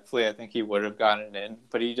respectfully, I think he would have gotten in.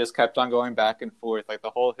 But he just kept on going back and forth, like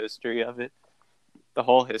the whole history of it.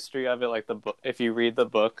 Like if you read the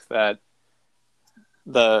book that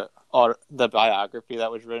the biography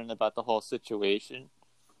that was written about the whole situation,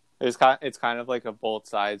 it's kind of like both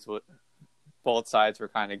sides were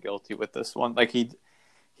kind of guilty with this one. Like he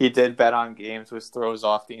did bet on games, which throws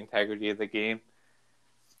off the integrity of the game,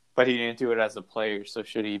 but he didn't do it as a player. So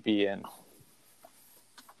should he be in?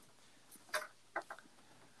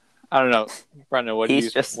 I don't know, Brendan. What do you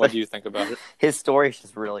think about it? His story is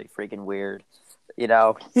just really freaking weird. He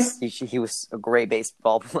was a great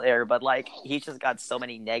baseball player, but like he's just got so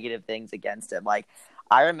many negative things against him. Like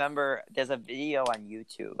I remember there's a video on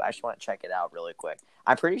YouTube. I just want to check it out really quick.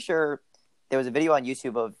 I'm pretty sure there was a video on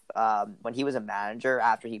YouTube of when he was a manager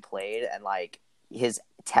after he played, and like his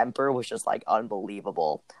temper was just like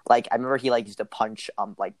unbelievable. Like I remember he like used to push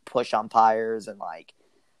umpires, and like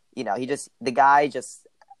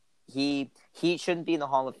he shouldn't be in the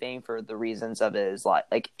Hall of Fame for the reasons of his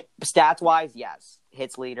like stats wise, yes,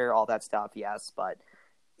 hits leader, all that stuff, yes, but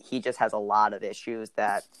he just has a lot of issues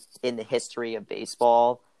that in the history of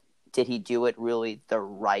baseball, did he do it really the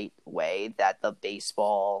right way that the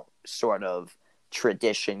baseball sort of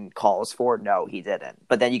tradition calls for? No, he didn't.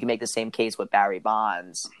 But then you can make the same case with Barry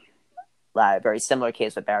Bonds, very similar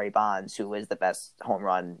case with Barry Bonds, who is the best home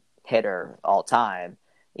run hitter all time.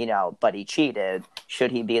 But he cheated.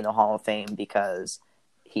 Should he be in the Hall of Fame because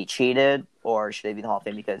he cheated, or should he be in the Hall of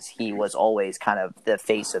Fame because he was always kind of the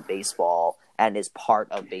face of baseball and is part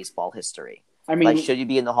of baseball history? I mean, should you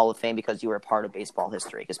be in the Hall of Fame because you were a part of baseball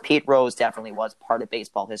history? Because Pete Rose definitely was part of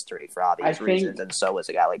baseball history for obvious reasons, and so was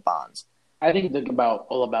a guy like Bonds. I think it's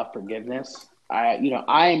all about forgiveness. I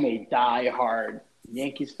am a diehard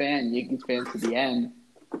Yankees fan to the end.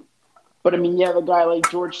 But I mean, you have a guy like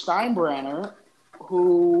George Steinbrenner,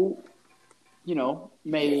 who,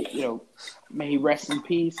 may he rest in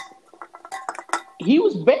peace. He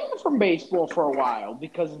was banned from baseball for a while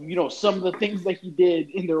because of, some of the things that he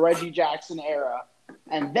did in the Reggie Jackson era.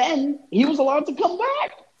 And then he was allowed to come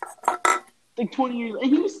back like 20 years,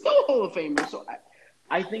 and he was still a Hall of Famer. So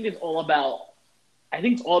I think it's all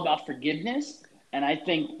about forgiveness. And I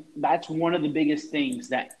think that's one of the biggest things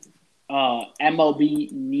that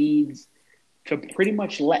MLB needs to pretty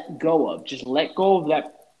much let go of. Just let go of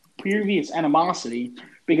that previous animosity,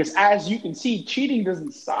 because as you can see, cheating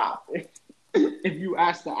doesn't stop. If you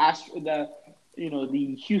ask the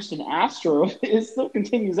Houston Astros, it still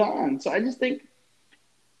continues on. So I just think,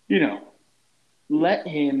 let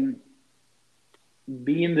him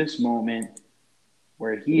be in this moment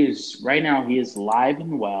where he is right now. He is alive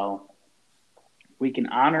and well. We can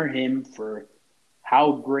honor him for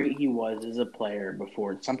how great he was as a player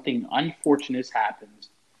before something unfortunate happens.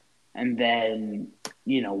 And then,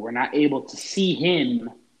 we're not able to see him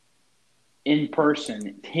in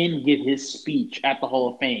person, him give his speech at the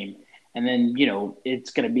Hall of Fame. And then,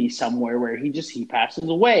 it's going to be somewhere where he passes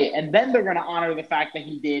away. And then they're going to honor the fact that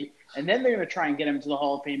he did. And then they're going to try and get him to the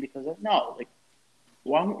Hall of Fame because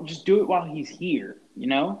Why don't just do it while he's here? You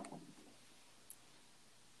know?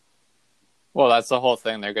 Well, that's the whole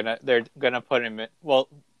thing. They're gonna put him in. Well,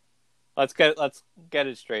 let's get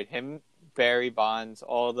it straight. Him, Barry Bonds,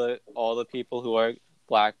 all the people who are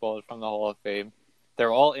blackballed from the Hall of Fame,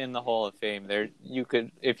 they're all in the Hall of Fame.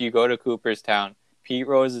 If you go to Cooperstown, Pete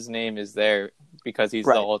Rose's name is there because he's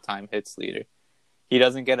Right. the all-time hits leader. He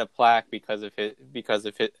doesn't get a plaque because of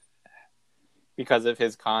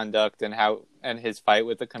his conduct and his fight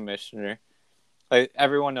with the commissioner. Like,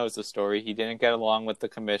 everyone knows the story. He didn't get along with the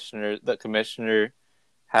commissioner. The commissioner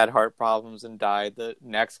had heart problems and died. The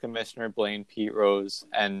next commissioner blamed Pete Rose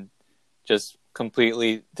and just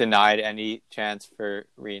completely denied any chance for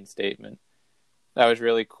reinstatement. That was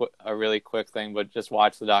a really quick thing, but just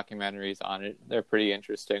watch the documentaries on it. They're pretty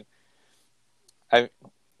interesting.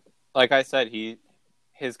 Like I said,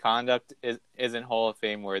 his conduct isn't Hall of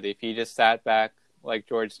Fame worthy. If he just sat back like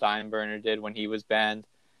George Steinbrenner did when he was banned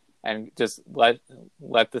and just let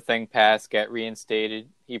the thing pass, get reinstated,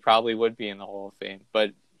 he probably would be in the Hall of Fame.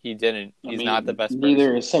 But he didn't. He's not the best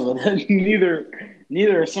neither person.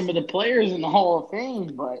 Neither are some of the players in the Hall of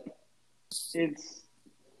Fame, but it's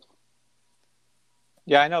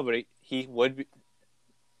Yeah, I know, but he would be.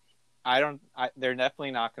 They're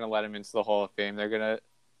definitely not going to let him into the Hall of Fame. They're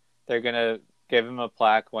gonna give him a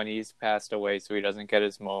plaque when he's passed away, so he doesn't get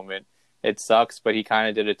his moment. It sucks, but he kind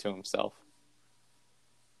of did it to himself.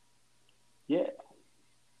 yeah.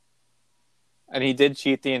 And he did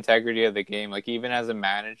cheat the integrity of the game. Like, even as a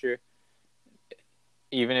manager,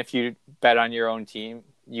 even if you bet on your own team,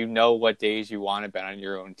 you know what days you want to bet on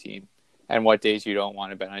your own team and what days you don't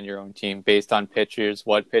want to bet on your own team based on pitchers,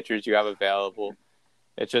 what pitchers you have available.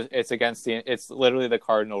 It's literally the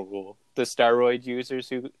cardinal rule. The steroid users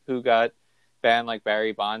who got banned, like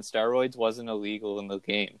Barry Bonds, steroids wasn't illegal in the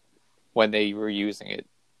game when they were using it.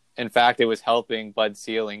 In fact, it was helping Bud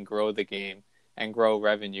Selig grow the game and grow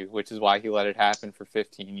revenue, which is why he let it happen for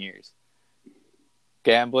 15 years.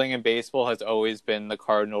 Gambling in baseball has always been the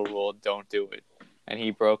cardinal rule: don't do it, and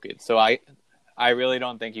he broke it. So I really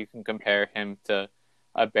don't think you can compare him to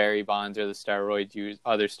a Barry Bonds or other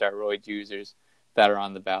steroid users that are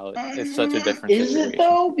on the ballot. It's such a different Is situation. it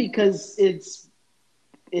though? Because it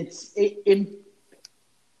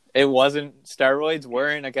It wasn't. Steroids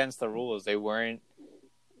weren't against the rules. They weren't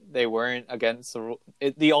against the rule.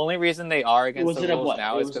 The only reason they are against the rules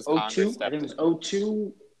now is because Congress stepped in. I think it was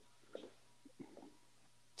 02.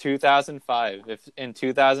 2005. If in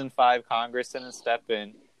 2005 Congress didn't step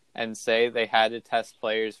in and say they had to test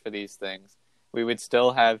players for these things, we would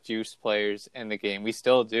still have juice players in the game. We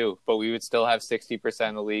still do, but we would still have 60%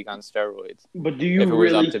 of the league on steroids. But do you if it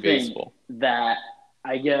was really up to think baseball. that,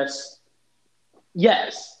 I guess,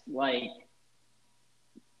 yes, like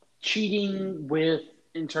cheating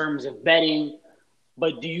in terms of betting,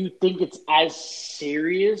 but do you think it's as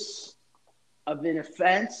serious of an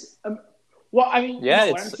offense? Well, I mean,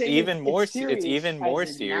 Yeah, what I'm it's saying even is more. it's serious It's even more as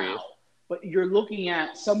in serious. now, but you're looking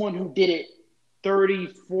at someone who did it 30,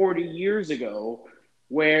 40 years ago,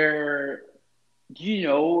 where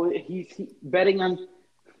he's betting on.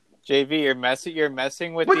 JV, you're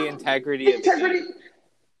messing with the integrity of the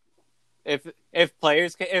game.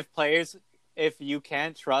 If you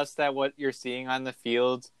can't trust that what you're seeing on the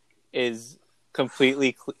field is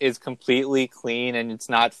completely clean and it's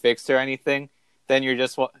not fixed or anything, then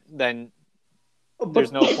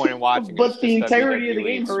there's no point in watching. But the integrity of the WWE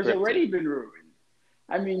game has scripted. already been ruined.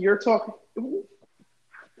 I mean, you're talking.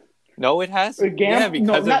 No, it hasn't.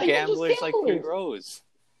 Because of gamblers like Pete Rose.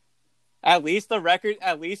 At least the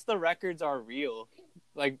records are real.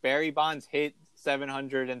 Like, Barry Bonds hit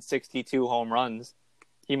 762 home runs.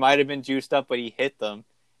 He might have been juiced up, but he hit them.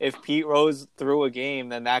 If Pete Rose threw a game,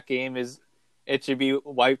 then that game it should be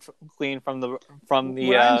wiped clean from the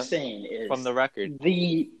What I'm saying is, from the record.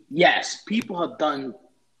 Yes, people have done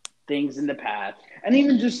things in the past, and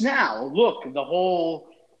even just now, look, the whole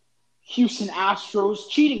Houston Astros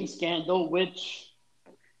cheating scandal, which,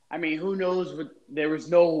 I mean, who knows? There was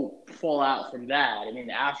no fallout from that. I mean,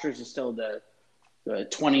 the Astros are still the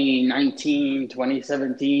 2019,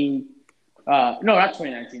 2017. No, not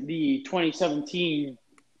 2019. The 2017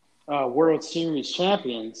 World Series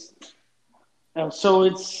champions. So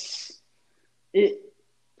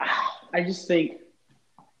I just think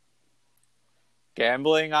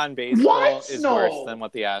gambling on baseball is worse than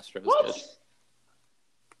what the Astros did.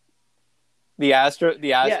 The Astros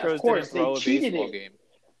didn't throw a baseball game.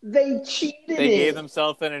 They cheated. They gave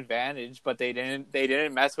themselves an advantage, but they didn't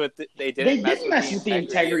mess with the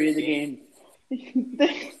integrity of the game.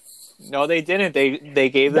 No, they didn't. They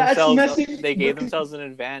gave That's themselves messy, they gave but- themselves an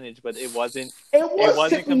advantage, but it wasn't It was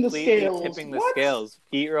tipping completely the scales. tipping the What? scales.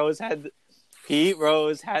 Pete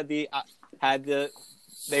Rose had the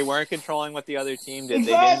they weren't controlling what the other team did.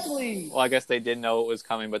 They Exactly. didn't. Well, I guess they did know it was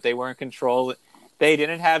coming, but they weren't control. They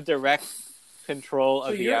didn't have direct control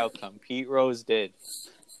of the outcome. Pete Rose did,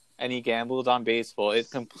 and he gambled on baseball.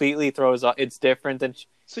 It completely throws off. It's different than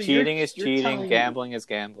cheating is cheating. Gambling is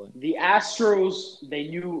gambling. The Astros, they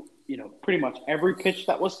knew, pretty much every pitch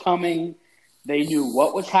that was coming. They knew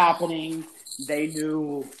what was happening. They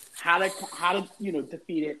knew how to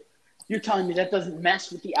defeat it. You're telling me that doesn't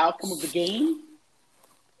mess with the outcome of the game?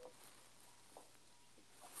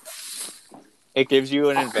 It gives you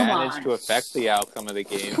an advantage to affect the outcome of the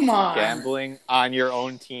game. Come on. Gambling on your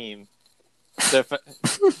own team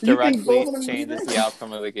directly changes the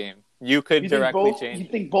outcome of the game. You could directly change it. You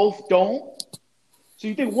think both don't? So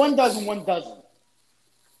you think one does and one doesn't?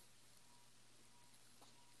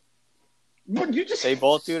 They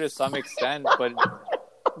both do to some extent, but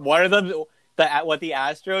one of them, what the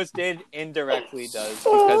Astros did indirectly does,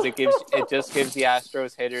 because it just gives the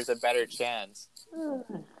Astros hitters a better chance.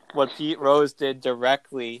 What Pete Rose did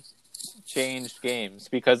directly changed games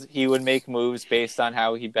because he would make moves based on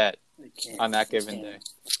how he bet on that given day.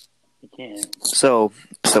 You can't. So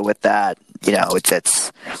with that,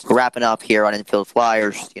 it's we're wrapping up here on Infield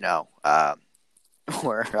Flyers.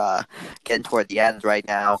 We're getting toward the end right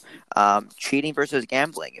now. Cheating versus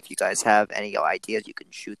gambling. If you guys have any ideas, you can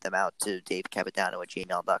shoot them out to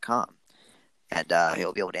davecapitano@gmail.com, and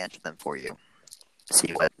he'll be able to answer them for you.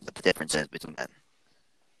 See what the difference is between them.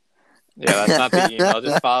 Yeah, that's not the email.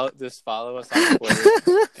 Just follow us on Twitter,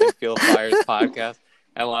 Infield Flyers Podcast,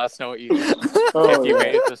 and let us know what you think if you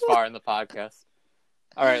made it this far in the podcast.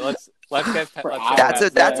 All right, let's get.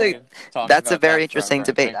 That's a very interesting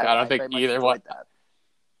debate. I don't think either one.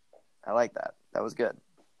 I like that. That was good.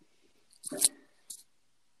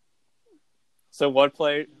 So,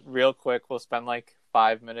 real quick, we'll spend like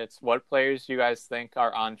 5 minutes. What players do you guys think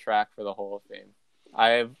are on track for the Hall of Fame?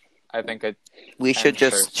 I think we should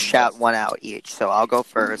just shout one out each. So I'll go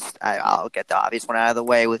first. I'll get the obvious one out of the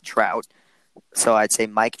way with Trout. So I'd say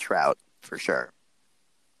Mike Trout for sure.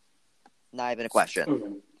 Not even a question.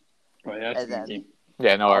 Mm-hmm. Right, that's and then easy.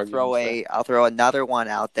 Yeah, no. I'll throw another one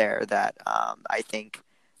out there that I think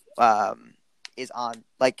is on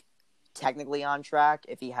technically on track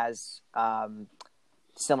if he has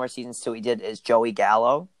similar seasons to what he did is Joey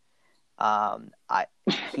Gallo.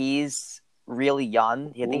 He's really young.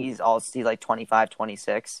 I think he's like 25,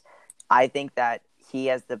 26. I think that he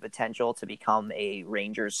has the potential to become a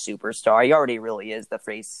Rangers superstar. He already really is the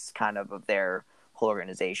face kind of their whole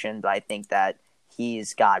organization, but I think that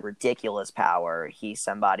he's got ridiculous power. He's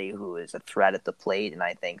somebody who is a threat at the plate, and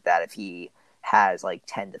I think that if he has like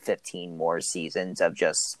 10 to 15 more seasons of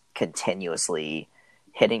just continuously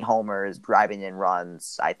hitting homers, driving in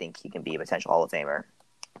runs, I think he can be a potential Hall of Famer.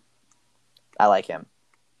 I like him.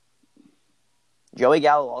 Joey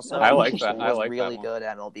Gallo also was really good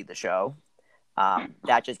at MLB The Show.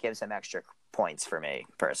 That just gives him extra points for me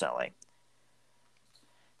personally.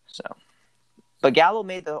 So, but Gallo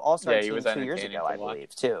made the All-Star team 2 years ago, I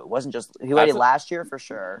believe, too. It wasn't just he made it last year for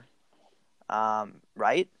sure.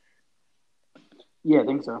 Right? Yeah, I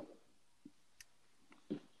think so.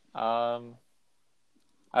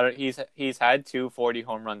 He's had 2 40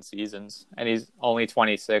 home run seasons, and he's only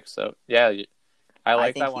 26. So yeah. I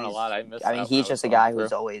like that one a lot. He's just a guy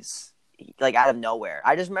who's always out of nowhere.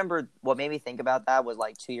 I just remember what made me think about that was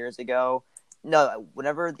 2 years ago. No,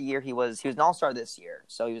 whenever the year he was an All-Star this year.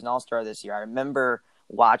 So he was an All-Star this year. I remember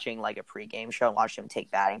watching a pregame show and watching him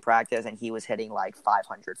take batting practice, and he was hitting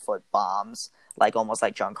 500-foot bombs, almost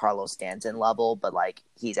like Giancarlo Stanton level, but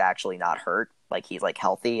he's actually not hurt. He's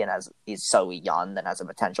healthy and he's so young and has a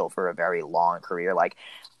potential for a very long career. I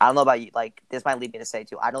don't know about you. This might lead me to say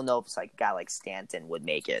too. I don't know if a guy like Stanton would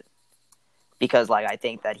make it because I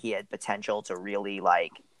think that he had potential to really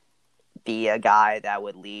be a guy that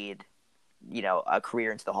would lead, a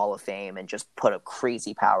career into the Hall of Fame and just put up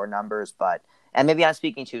crazy power numbers. And maybe I'm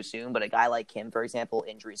speaking too soon, but a guy like him, for example,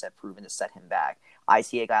 injuries have proven to set him back. I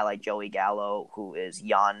see a guy like Joey Gallo who is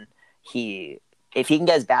young. If he can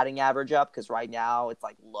get his batting average up, because right now it's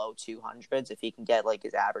low 200s, if he can get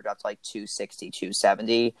his average up to 260,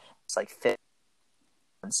 270, it's 50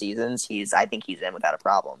 seasons, I think he's in without a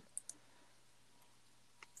problem.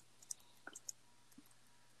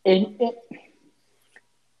 Yeah,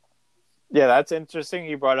 that's interesting.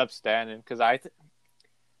 You brought up Stanton because I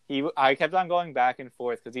kept on going back and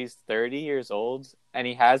forth because he's 30 years old and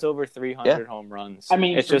he has over 300 home runs. I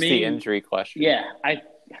mean, it's just the injury question. Yeah,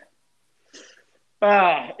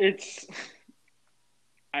 It's.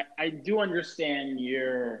 I do understand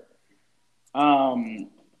your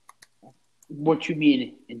what you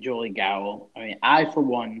mean in Joey Gallo. I mean, I for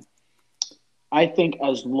one, I think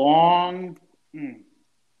as long,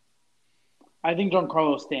 I think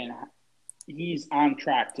Giancarlo Stanton, he's on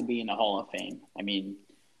track to be in the Hall of Fame. I mean,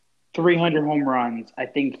 300 home runs. I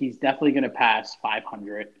think he's definitely going to pass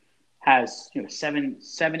 500. Has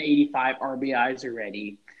 785 RBIs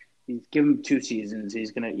already. He's given him 2 seasons.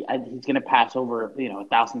 He's gonna pass over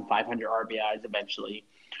 1,500 RBIs eventually.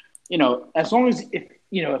 As long as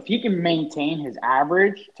if he can maintain his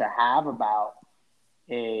average to have about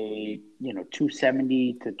a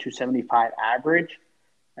 270 to 275 average,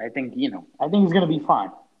 I think he's gonna be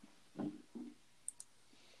fine.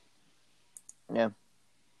 Yeah.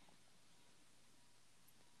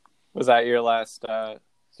 Was that your last?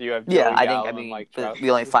 So you have Joey Gallo and Mike Trout.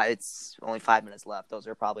 It's only 5 minutes left. Those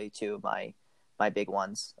are probably 2 of my big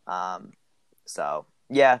ones. So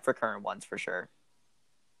yeah, for current ones for sure.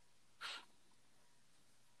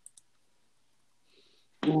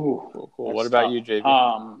 Ooh, cool. What about you, JV?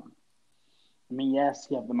 I mean, yes,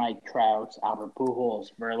 you have the Mike Trouts, Albert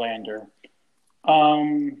Pujols, Verlander.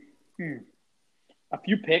 A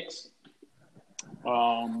few picks.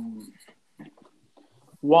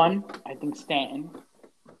 One, I think Stanton.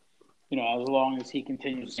 As long as he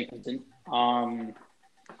continues to stay consistent.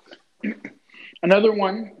 Another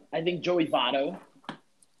one, I think Joey Votto.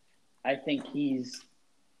 I think he's.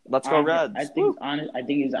 Let's go Reds. I think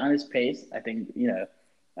he's on his pace. I think Dave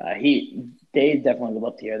definitely would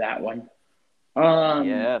love to hear that one.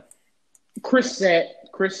 Yeah. Chris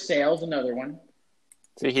Sale's another one.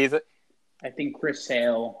 See, I think Chris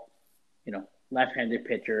Sale, left-handed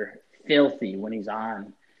pitcher, filthy when he's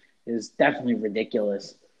on, is definitely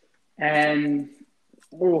ridiculous. And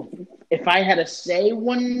if I had to say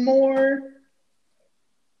one more,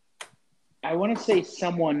 I want to say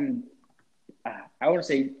someone. I want to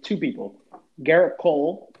say 2 people. Garrett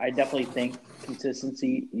Cole, I definitely think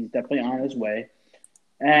consistency. He's definitely on his way.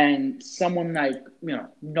 And someone like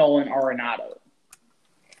Nolan Arenado.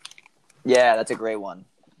 Yeah, that's a great one.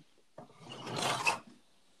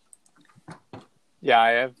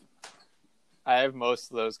 Yeah, I have most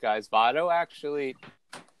of those guys. Votto, actually,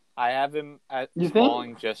 I have him at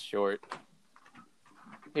falling just short.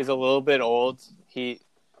 He's a little bit old. He'll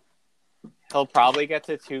probably get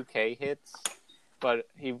to 2K hits, but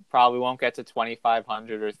he probably won't get to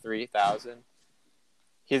 2,500 or 3,000.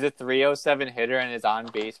 He's a 307 hitter, and his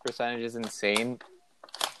on-base percentage is insane.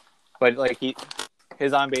 But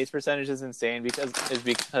his on-base percentage is insane because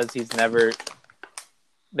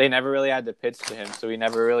they never really had to pitch to him, so he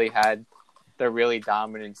never really had the really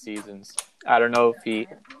dominant seasons. I don't know if he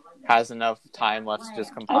has enough time left to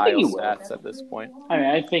just compile stats at this point. I mean,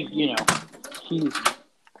 I think he's.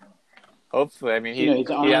 Hopefully, I mean he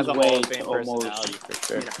has a Hall of Fame personality for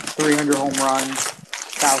sure. 300 home runs,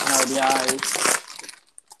 1,000 RBIs,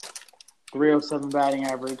 307 batting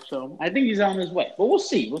average. So I think he's on his way, but we'll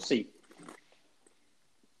see. We'll see.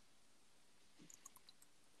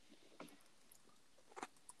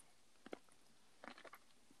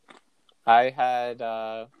 I have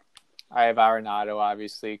Arenado,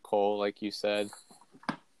 obviously, Cole, like you said.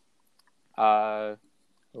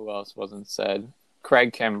 Who else wasn't said?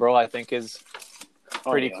 Craig Kimbrell, I think, is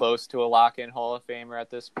pretty close to a lock-in Hall of Famer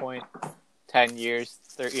at this point. 10 years,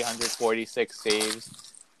 346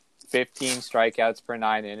 saves, 15 strikeouts per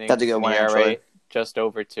 9 innings. That's a good one, ERA, actually. just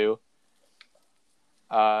over 2.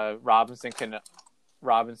 Robinson Cano,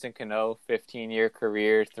 15-year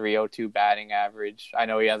career, 302 batting average. I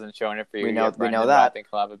know he hasn't shown it for you yet, Brendan, we know that. But I think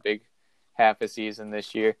he'll have a big half a season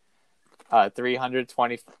this year.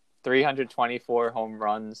 324 home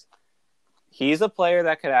runs. He's a player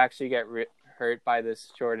that could actually get hurt by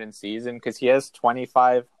this shortened season because he has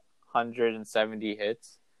 2,570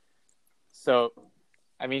 hits. So,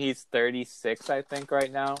 I mean, he's 36, I think,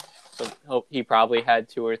 right now. So he probably had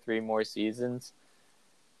 2 or 3 more seasons.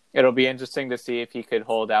 It'll be interesting to see if he could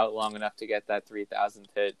hold out long enough to get that 3,000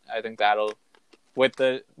 hit. I think that'll, with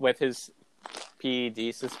his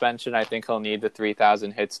PED suspension, I think he'll need the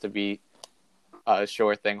 3,000 hits to be a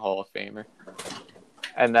sure thing Hall of Famer.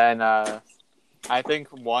 And then I think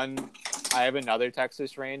I have another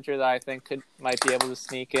Texas Ranger that I think might be able to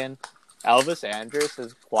sneak in. Elvis Andrus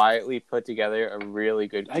has quietly put together a really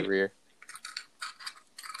good career.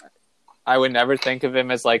 I would never think of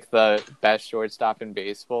him as like the best shortstop in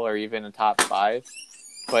baseball or even a top 5.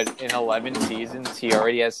 But in 11 seasons, he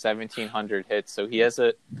already has 1,700 hits. So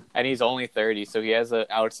and he's only 30, so he has an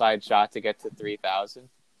outside shot to get to 3,000,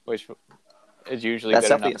 which is usually good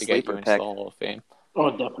enough to get you into the Hall of Fame.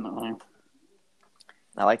 Oh, definitely.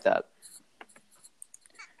 I like that.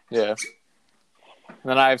 Yeah. And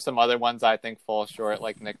then I have some other ones I think fall short,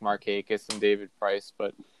 like Nick Markakis and David Price,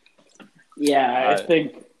 but Yeah, I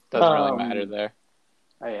think doesn't really matter there.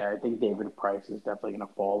 I think David Price is definitely going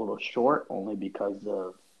to fall a little short, only because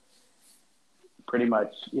of pretty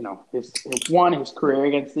much, his career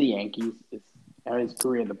against the Yankees, and his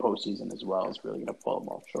career in the postseason as well is really going to pull him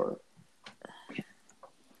off short.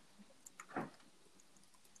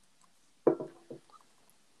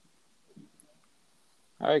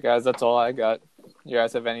 All right, guys, that's all I got. You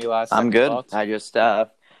guys have any last? I'm good. Thoughts? I just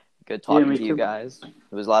good talking to you guys.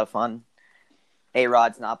 It was a lot of fun.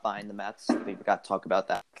 A-Rod's not buying the Mets. We got to talk about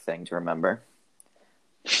that thing to remember.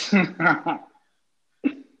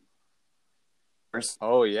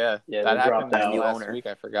 Oh yeah, Yeah, that they happened dropped out. last week.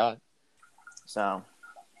 I forgot. So,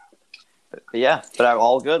 but yeah, but I'm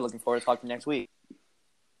all good. Looking forward to talking next week.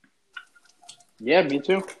 Yeah, me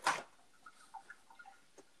too.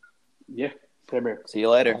 Yeah, same here. See you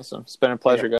later. Awesome. It's been a pleasure, guys.